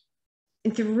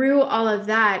 And through all of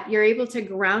that, you're able to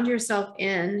ground yourself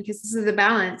in, because this is the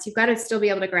balance. You've got to still be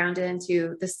able to ground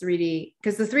into this 3D,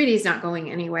 because the 3D is not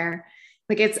going anywhere.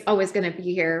 Like it's always going to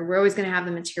be here. We're always going to have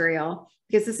the material,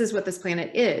 because this is what this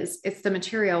planet is. It's the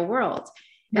material world.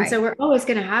 And so we're always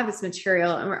going to have this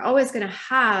material, and we're always going to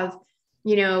have,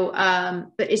 you know,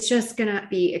 but it's just going to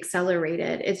be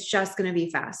accelerated. It's just going to be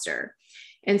faster.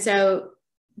 And so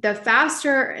the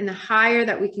faster and the higher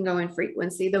that we can go in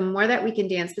frequency, the more that we can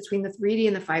dance between the 3D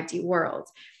and the 5D world.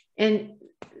 And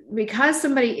because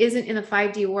somebody isn't in the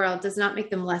 5D world does not make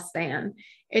them less than.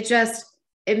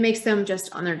 It makes them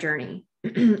just on their journey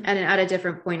and at a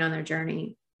different point on their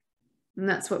journey. And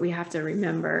that's what we have to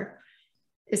remember,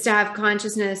 is to have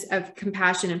consciousness of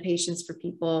compassion and patience for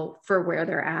people for where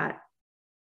they're at.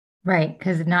 Right.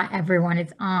 Because not everyone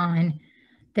is on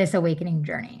this awakening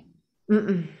journey.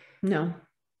 No,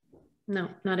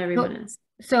 not everyone is.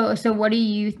 So what do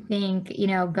you think,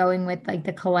 going with like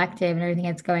the collective and everything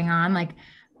that's going on, like,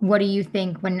 what do you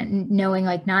think when knowing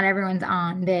like not everyone's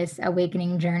on this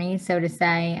awakening journey, so to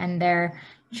say, and they're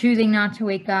choosing not to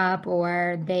wake up,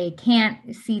 or they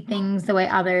can't see things the way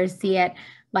others see it?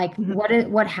 Like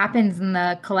what happens in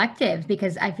the collective?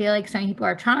 Because I feel like some people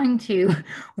are trying to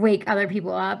wake other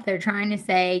people up. They're trying to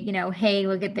say, hey,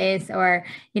 look at this, or,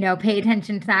 pay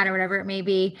attention to that, or whatever it may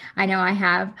be. I know I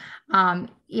have, I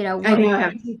know I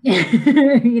have.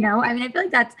 I mean, I feel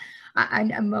like that's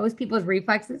most people's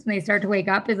reflexes when they start to wake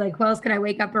up is like, who else can I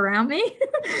wake up around me?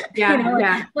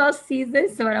 Yeah. Who else sees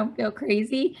this so I don't feel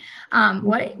crazy?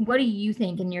 What do you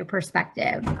think, in your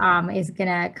perspective, is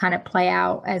gonna kind of play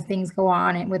out as things go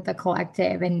on and with the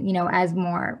collective, and as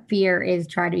more fear is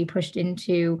trying to be pushed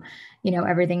into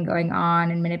everything going on,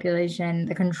 and manipulation,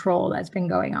 the control that's been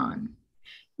going on?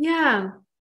 Yeah.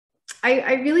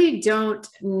 I really don't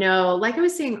know. Like I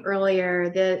was saying earlier,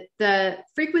 the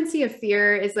frequency of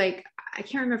fear is like, I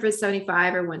can't remember if it's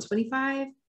 75 or 125.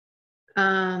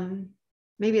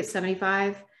 Maybe it's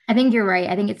 75. I think you're right.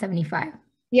 I think it's 75.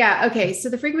 Yeah. Okay. So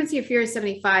the frequency of fear is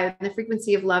 75 and the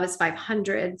frequency of love is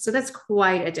 500. So that's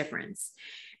quite a difference.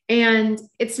 And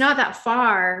it's not that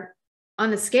far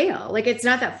on the scale. Like, it's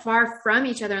not that far from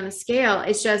each other on the scale.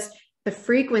 It's just the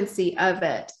frequency of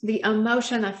it, the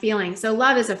emotion, the feeling. So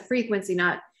love is a frequency,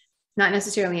 not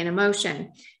necessarily an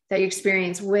emotion that you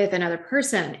experience with another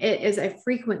person. It is a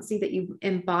frequency that you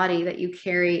embody, that you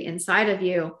carry inside of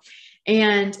you.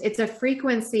 And it's a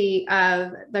frequency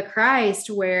of the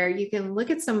Christ, where you can look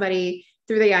at somebody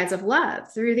through the eyes of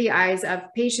love, through the eyes of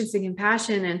patience and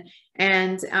compassion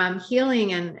and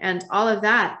healing and all of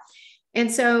that.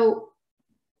 And so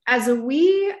as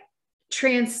we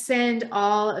transcend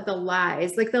all of the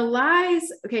lies, like the lies,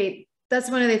 okay, that's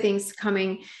one of the things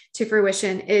coming to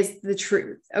fruition is the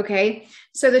truth. Okay.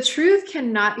 So the truth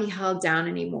cannot be held down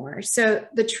anymore. So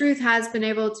the truth has been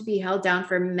able to be held down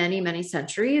for many, many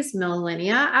centuries,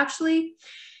 millennia, actually.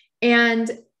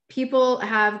 And people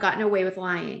have gotten away with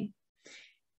lying.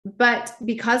 But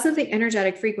because of the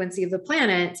energetic frequency of the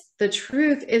planet, the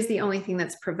truth is the only thing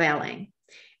that's prevailing.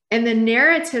 And the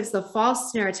narratives, the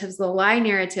false narratives, the lie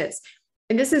narratives,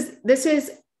 and this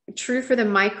is true for the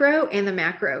micro and the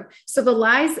macro. So the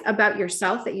lies about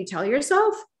yourself that you tell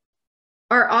yourself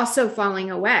are also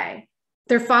falling away.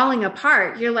 They're falling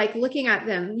apart. You're like looking at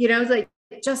them, like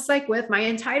just like with my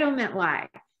entitlement lie,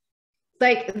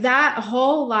 like that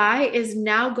whole lie is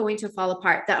now going to fall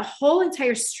apart. That whole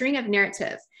entire string of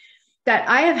narrative that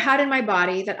I have had in my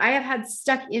body, that I have had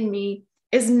stuck in me,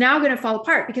 is now going to fall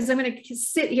apart, because I'm going to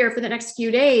sit here for the next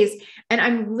few days and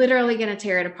I'm literally going to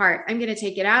tear it apart. I'm going to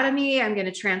take it out of me. I'm going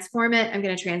to transform it. I'm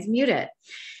going to transmute it.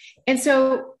 And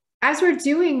so as we're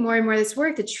doing more and more of this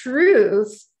work, the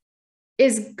truth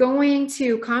is going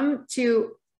to come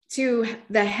to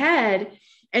the head,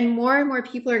 and more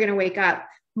people are going to wake up.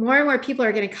 More and more people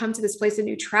are going to come to this place of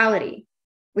neutrality.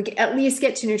 We can at least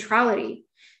get to neutrality.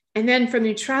 And then from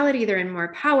neutrality, they're in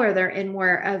more power. They're in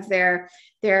more of their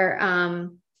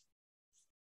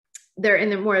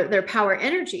power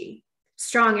energy,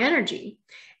 strong energy.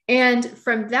 And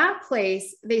from that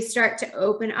place, they start to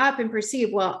open up and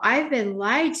perceive, well, I've been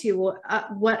lied to.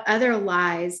 What other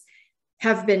lies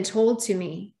have been told to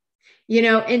me?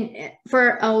 And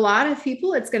for a lot of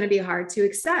people, it's going to be hard to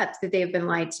accept that they've been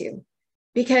lied to,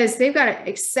 because they've got to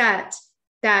accept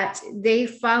that they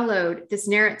followed this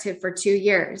narrative for 2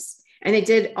 years and they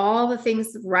did all the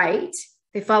things right.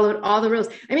 They followed all the rules.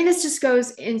 I mean, this just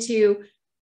goes into,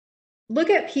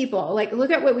 look at people, like look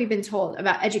at what we've been told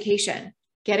about education.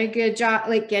 Get a good job,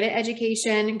 like get an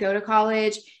education, go to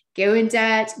college, go in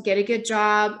debt, get a good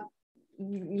job,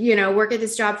 work at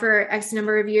this job for X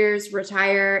number of years,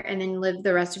 retire, and then live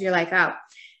the rest of your life out.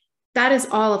 That is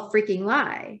all a freaking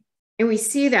lie. And we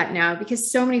see that now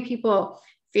because so many people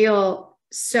feel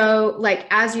so like,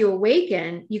 as you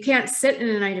awaken, you can't sit in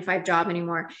a 9-to-5 job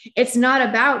anymore. It's not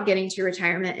about getting to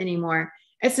retirement anymore.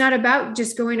 It's not about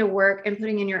just going to work and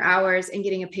putting in your hours and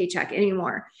getting a paycheck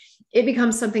anymore. It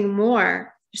becomes something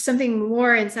more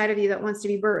inside of you that wants to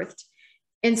be birthed.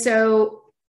 And so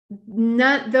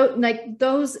not though, like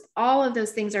those, all of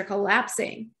those things are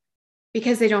collapsing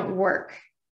because they don't work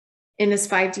in this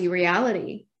 5D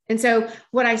reality. And so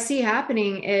what I see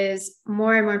happening is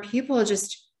more and more people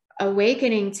just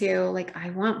awakening to like, I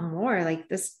want more, like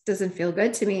this doesn't feel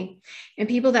good to me. And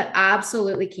people that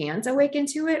absolutely can't awaken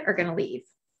to it are going to leave.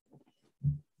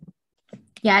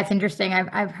 Yeah, it's interesting.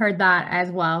 I've heard that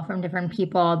as well from different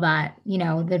people that, you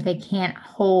know, that they can't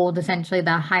hold essentially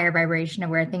the higher vibration of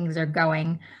where things are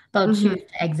going. They'll choose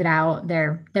to exit out.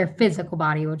 Their physical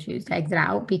body will choose to exit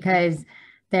out because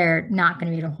they're not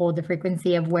going to be able to hold the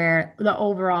frequency of where the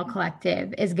overall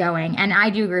collective is going. And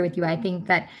I do agree with you. I think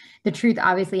that the truth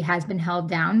obviously has been held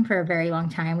down for a very long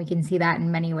time. We can see that in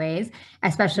many ways,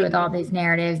 especially with all these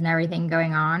narratives and everything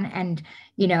going on. And,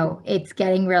 you know, it's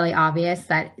getting really obvious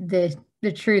that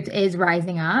the truth is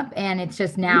rising up, and it's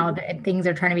just now that things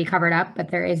are trying to be covered up, but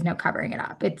there is no covering it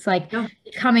up. It's like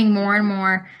becoming more and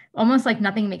more almost like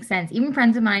nothing makes sense. Even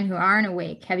friends of mine who aren't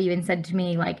awake have even said to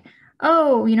me like,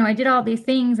 oh, you know, I did all these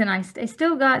things and I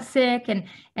still got sick, and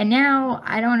now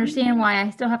I don't understand why I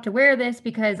still have to wear this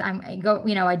because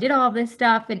I did all this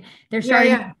stuff, and they're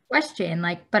starting to question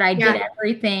like, but I did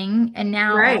everything, and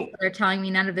now also they're telling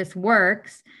me none of this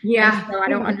works. And so I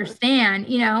don't understand,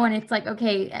 you know, and it's like,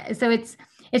 okay, so it's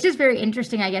just very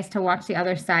interesting, I guess, to watch the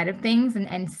other side of things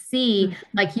and see,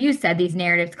 like you said, these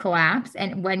narratives collapse.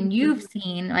 And when you've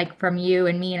seen, like from you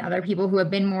and me and other people who have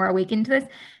been more awakened to this,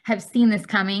 have seen this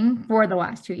coming for the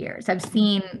last 2 years. I've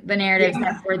seen the narratives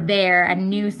that were there and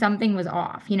knew something was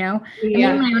off, you know? I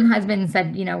mean, my own husband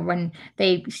said, you know, when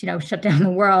they, you know, shut down the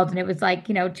world and it was like,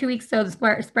 you know, 2 weeks till the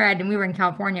spread, and we were in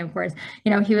California, of course, you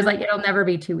know, he was like, it'll never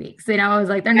be 2 weeks. You know, I was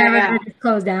like, they're never going to just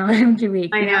close down in 2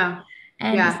 weeks. I know.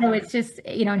 And so it's just,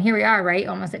 you know, and here we are, right?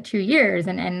 Almost at 2 years,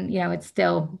 and, you know, it's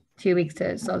still 2 weeks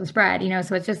to slow the spread, you know?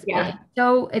 So it's just,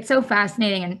 it's so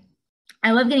fascinating. And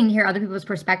I love getting to hear other people's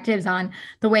perspectives on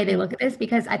the way they look at this,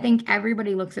 because I think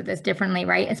everybody looks at this differently,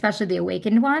 right? Especially the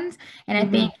awakened ones. And I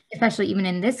think, especially even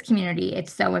in this community,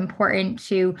 it's so important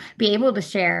to be able to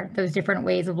share those different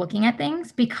ways of looking at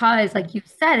things, because like you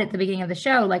said at the beginning of the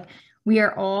show, like we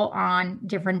are all on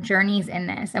different journeys in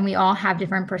this and we all have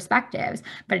different perspectives,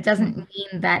 but it doesn't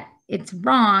mean that it's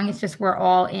wrong. It's just we're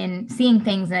all in seeing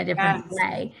things in a different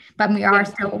way, but we are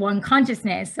still one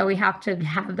consciousness. So we have to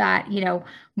have that, you know,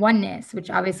 oneness,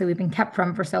 which obviously we've been kept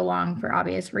from for so long for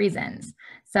obvious reasons.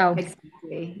 So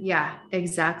exactly. Yeah,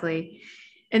 exactly.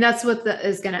 And that's what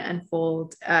is going to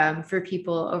unfold for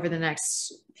people over the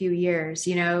next few years.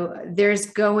 You know, there's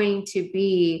going to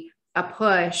be a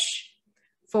push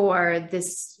for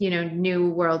this, you know, new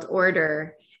world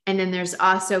order. And then there's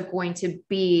also going to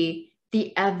be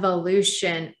the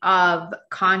evolution of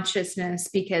consciousness,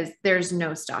 because there's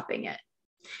no stopping it.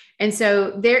 And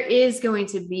so there is going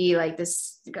to be like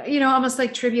this, you know, almost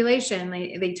like tribulation.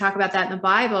 They talk about that in the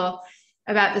Bible,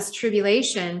 about this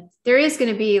tribulation. There is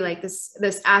going to be like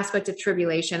this aspect of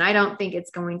tribulation. I don't think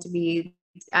it's going to be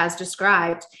as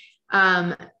described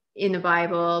in the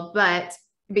Bible, but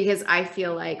because I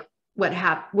feel like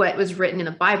what was written in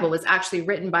the Bible was actually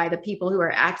written by the people who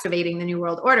are activating the New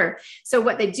World Order. So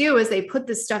what they do is they put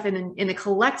this stuff in the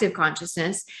collective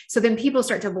consciousness. So then people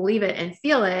start to believe it and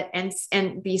feel it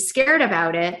and be scared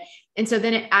about it. And so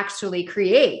then it actually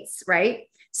creates, right?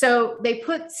 So they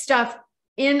put stuff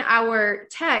in our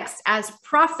text as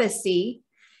prophecy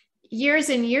years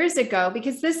and years ago,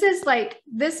 because this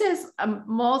is a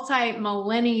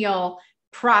multi-millennial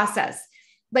process.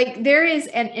 Like there is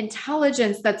an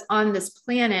intelligence that's on this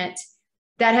planet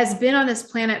that has been on this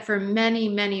planet for many,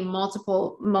 many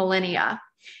multiple millennia,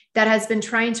 that has been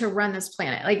trying to run this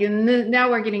planet. Like now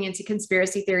we're getting into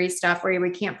conspiracy theory stuff where we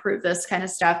can't prove this kind of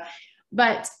stuff,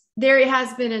 but there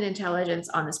has been an intelligence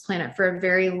on this planet for a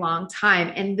very long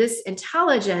time. And this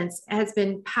intelligence has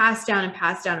been passed down and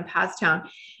passed down and passed down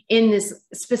in this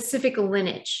specific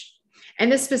lineage.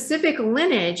 And this specific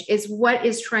lineage is what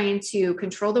is trying to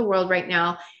control the world right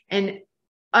now and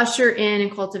usher in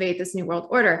and cultivate this new world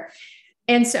order.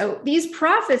 And so these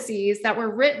prophecies that were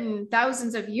written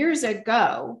thousands of years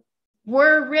ago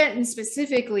were written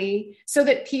specifically so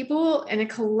that people in a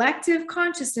collective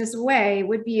consciousness way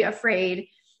would be afraid,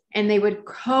 and they would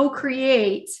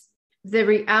co-create the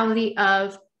reality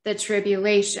of the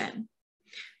tribulation.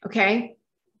 Okay.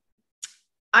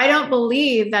 I don't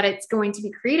believe that it's going to be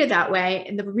created that way.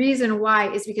 And the reason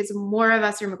why is because more of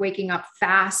us are waking up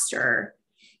faster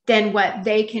than what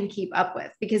they can keep up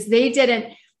with, because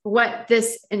what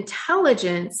this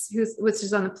intelligence, which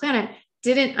is on the planet,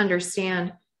 didn't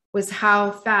understand was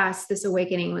how fast this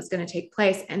awakening was going to take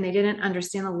place. And they didn't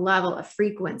understand the level of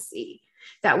frequency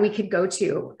that we could go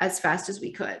to as fast as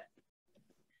we could.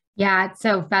 Yeah, it's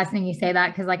so fascinating you say that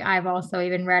because like I've also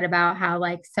even read about how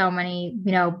like so many,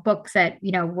 books that,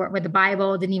 were with the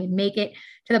Bible didn't even make it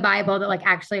to the Bible that like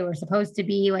actually were supposed to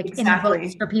be like in the books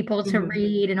Exactly. for people to Mhm.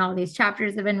 read, and all these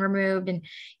chapters have been removed. And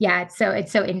yeah, it's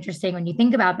so interesting when you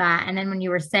think about that. And then when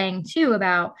you were saying too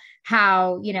about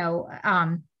how,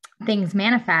 things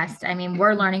manifest. I mean,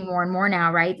 we're learning more and more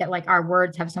now, right? That like our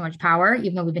words have so much power,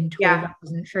 even though we've been told that Yeah.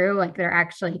 wasn't true. Like they're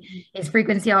actually is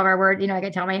frequency all of our words. Like I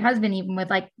tell my husband, even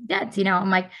with like debts, I'm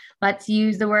like, let's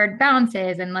use the word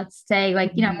balances and let's say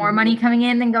like, more Mhm. money coming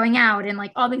in than going out and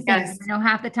like all these things. Yes. I know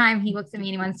half the time he looks at me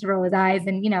and he wants to roll his eyes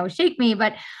and, shake me,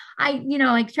 but I,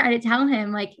 like try to tell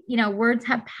him like, words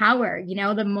have power,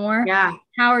 the more Yeah.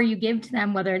 power you give to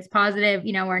them, whether it's positive,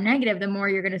 or negative, the more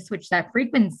you're going to switch that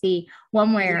frequency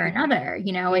one way or Yeah. another, and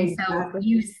so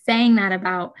you Exactly. saying that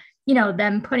about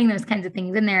them putting those kinds of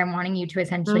things in there and wanting you to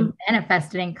essentially Mhm.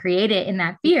 manifest it and create it in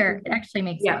that fear, it actually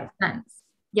makes a lot Yeah. of sense.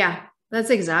 Yeah. That's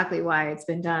exactly why it's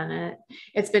been done.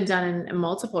 It's been done in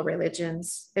multiple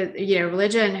religions.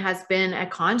 Religion has been a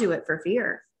conduit for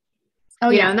fear. Oh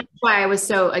yeah. And that's why I was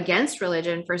so against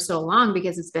religion for so long,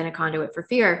 because it's been a conduit for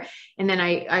fear. And then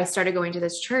I started going to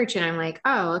this church and I'm like,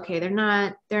 oh, okay, they're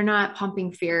not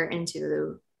pumping fear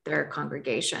into their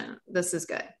congregation. This is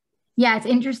good. Yeah, it's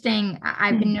interesting.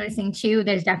 I've been noticing too,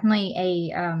 there's definitely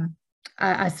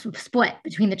a split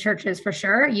between the churches for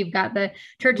sure. You've got the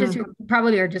churches Mhm. who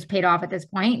probably are just paid off at this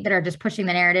point that are just pushing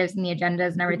the narratives and the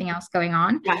agendas and everything else going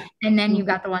on. Yeah. And then you've Mhm.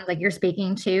 got the ones like you're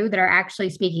speaking to that are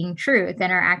actually speaking truth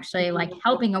and are actually like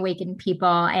helping awaken people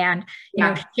and,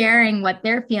 Yeah. sharing what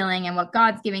they're feeling and what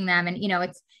God's giving them. And, Mhm.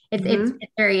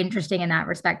 it's very interesting in that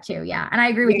respect too. Yeah. And I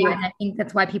agree with you. Yeah. And I think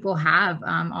that's why people have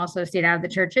also stayed out of the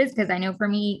churches. Cause I know for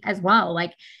me as well,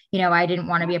 like, I didn't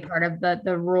want to be a part of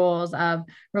the rules of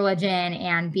religion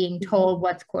and being Mhm. told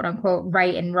what's quote unquote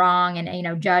right and wrong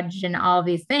and, judged and all of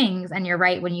these things. And you're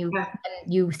right. Yeah. When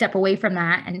you step away from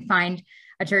that and find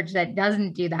a church that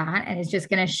doesn't do that and is just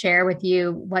going to share with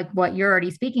you like what you're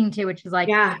already speaking to, which is like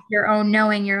Yeah. your own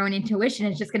knowing, your own intuition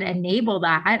is just going to enable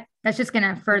that. That's just going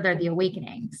to further the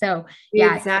awakening. So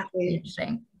yeah, it's Exactly.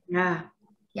 interesting. Yeah.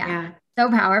 Yeah. Yeah. So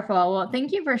powerful. Well,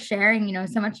 thank you for sharing,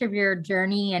 so much of your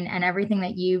journey and everything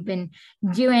that you've been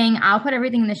doing. I'll put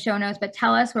everything in the show notes, but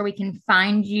tell us where we can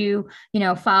find you,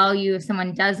 follow you if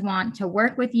someone does want to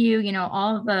work with you,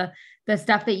 all of the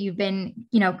stuff that you've been,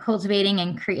 cultivating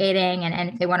and creating, and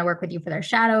if they want to work with you for their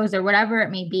shadows or whatever it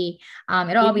may be,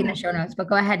 it'll all be in the Yeah. show notes, but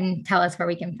go ahead and tell us where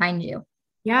we can find you.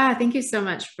 Yeah, thank you so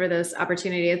much for this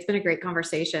opportunity. It's been a great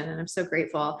conversation and I'm so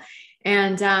grateful.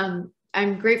 And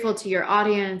I'm grateful to your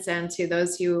audience and to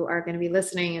those who are going to be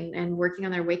listening and working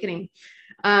on their awakening.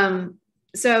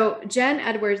 So Jenn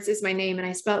Edwards is my name and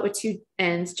I spell it with two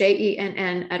N's,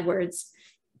 Jenn Edwards.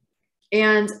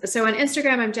 And so on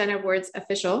Instagram, I'm Jenn Edwards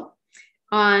Official.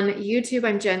 On YouTube,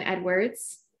 I'm Jenn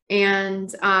Edwards. And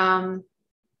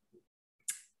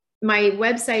my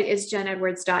website is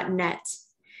jennedwards.net.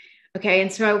 Okay.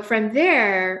 And so from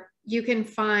there, you can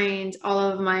find all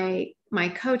of my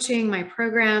coaching, my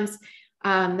programs.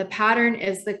 The pattern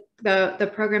is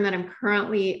the program that I'm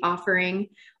currently offering.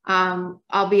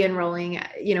 I'll be enrolling,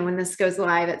 when this goes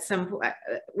live at some point,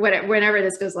 whenever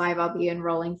this goes live, I'll be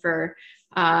enrolling for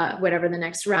whatever the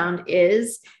next round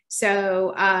is.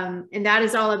 So, and that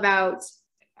is all about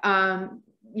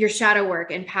your shadow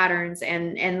work and patterns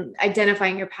and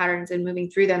identifying your patterns and moving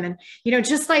through them. And,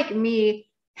 just like me,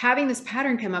 having this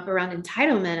pattern come up around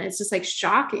entitlement, it's just like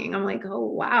shocking. I'm like, oh,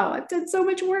 wow, I've done so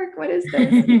much work. What is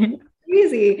this?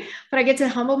 Crazy. But I get to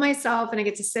humble myself and I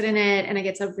get to sit in it and I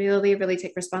get to really, really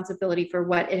take responsibility for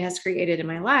what it has created in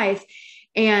my life.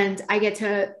 And I get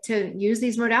to use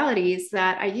these modalities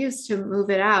that I use to move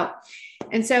it out.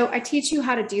 And so I teach you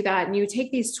how to do that. And you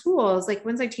take these tools, like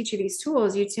once I teach you these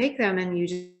tools, you take them and you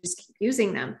just keep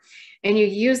using them and you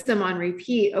use them on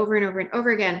repeat over and over and over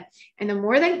again. And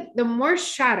the more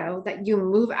shadow that you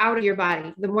move out of your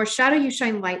body, the more shadow you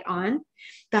shine light on,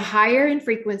 the higher in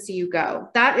frequency you go.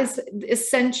 That is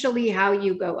essentially how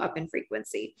you go up in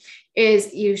frequency,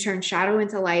 is you turn shadow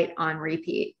into light on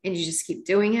repeat. And you just keep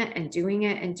doing it and doing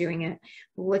it and doing it,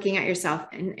 looking at yourself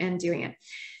and doing it.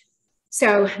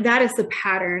 So that is the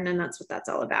pattern. And that's what that's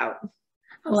all about.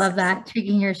 I love that.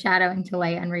 Taking your shadow into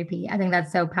light and repeat. I think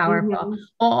that's so powerful. Mhm.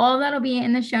 Well, all that'll be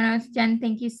in the show notes. Jenn,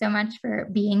 thank you so much for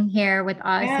being here with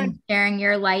us Yeah. and sharing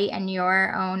your light and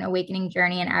your own awakening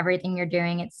journey and everything you're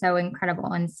doing. It's so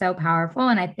incredible and so powerful.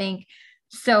 And I think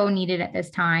so needed at this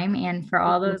time. And for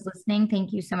all those listening,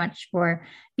 thank you so much for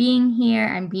being here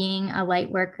and being a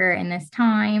light worker in this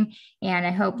time. And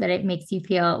I hope that it makes you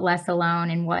feel less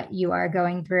alone in what you are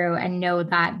going through, and know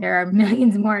that there are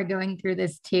millions more going through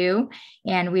this too.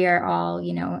 And we are all,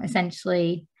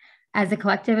 essentially as a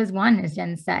collective as one, as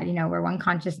Jenn said, we're one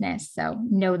consciousness. So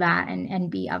know that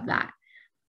and be of that.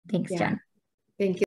 Thanks, Jenn. Thank you.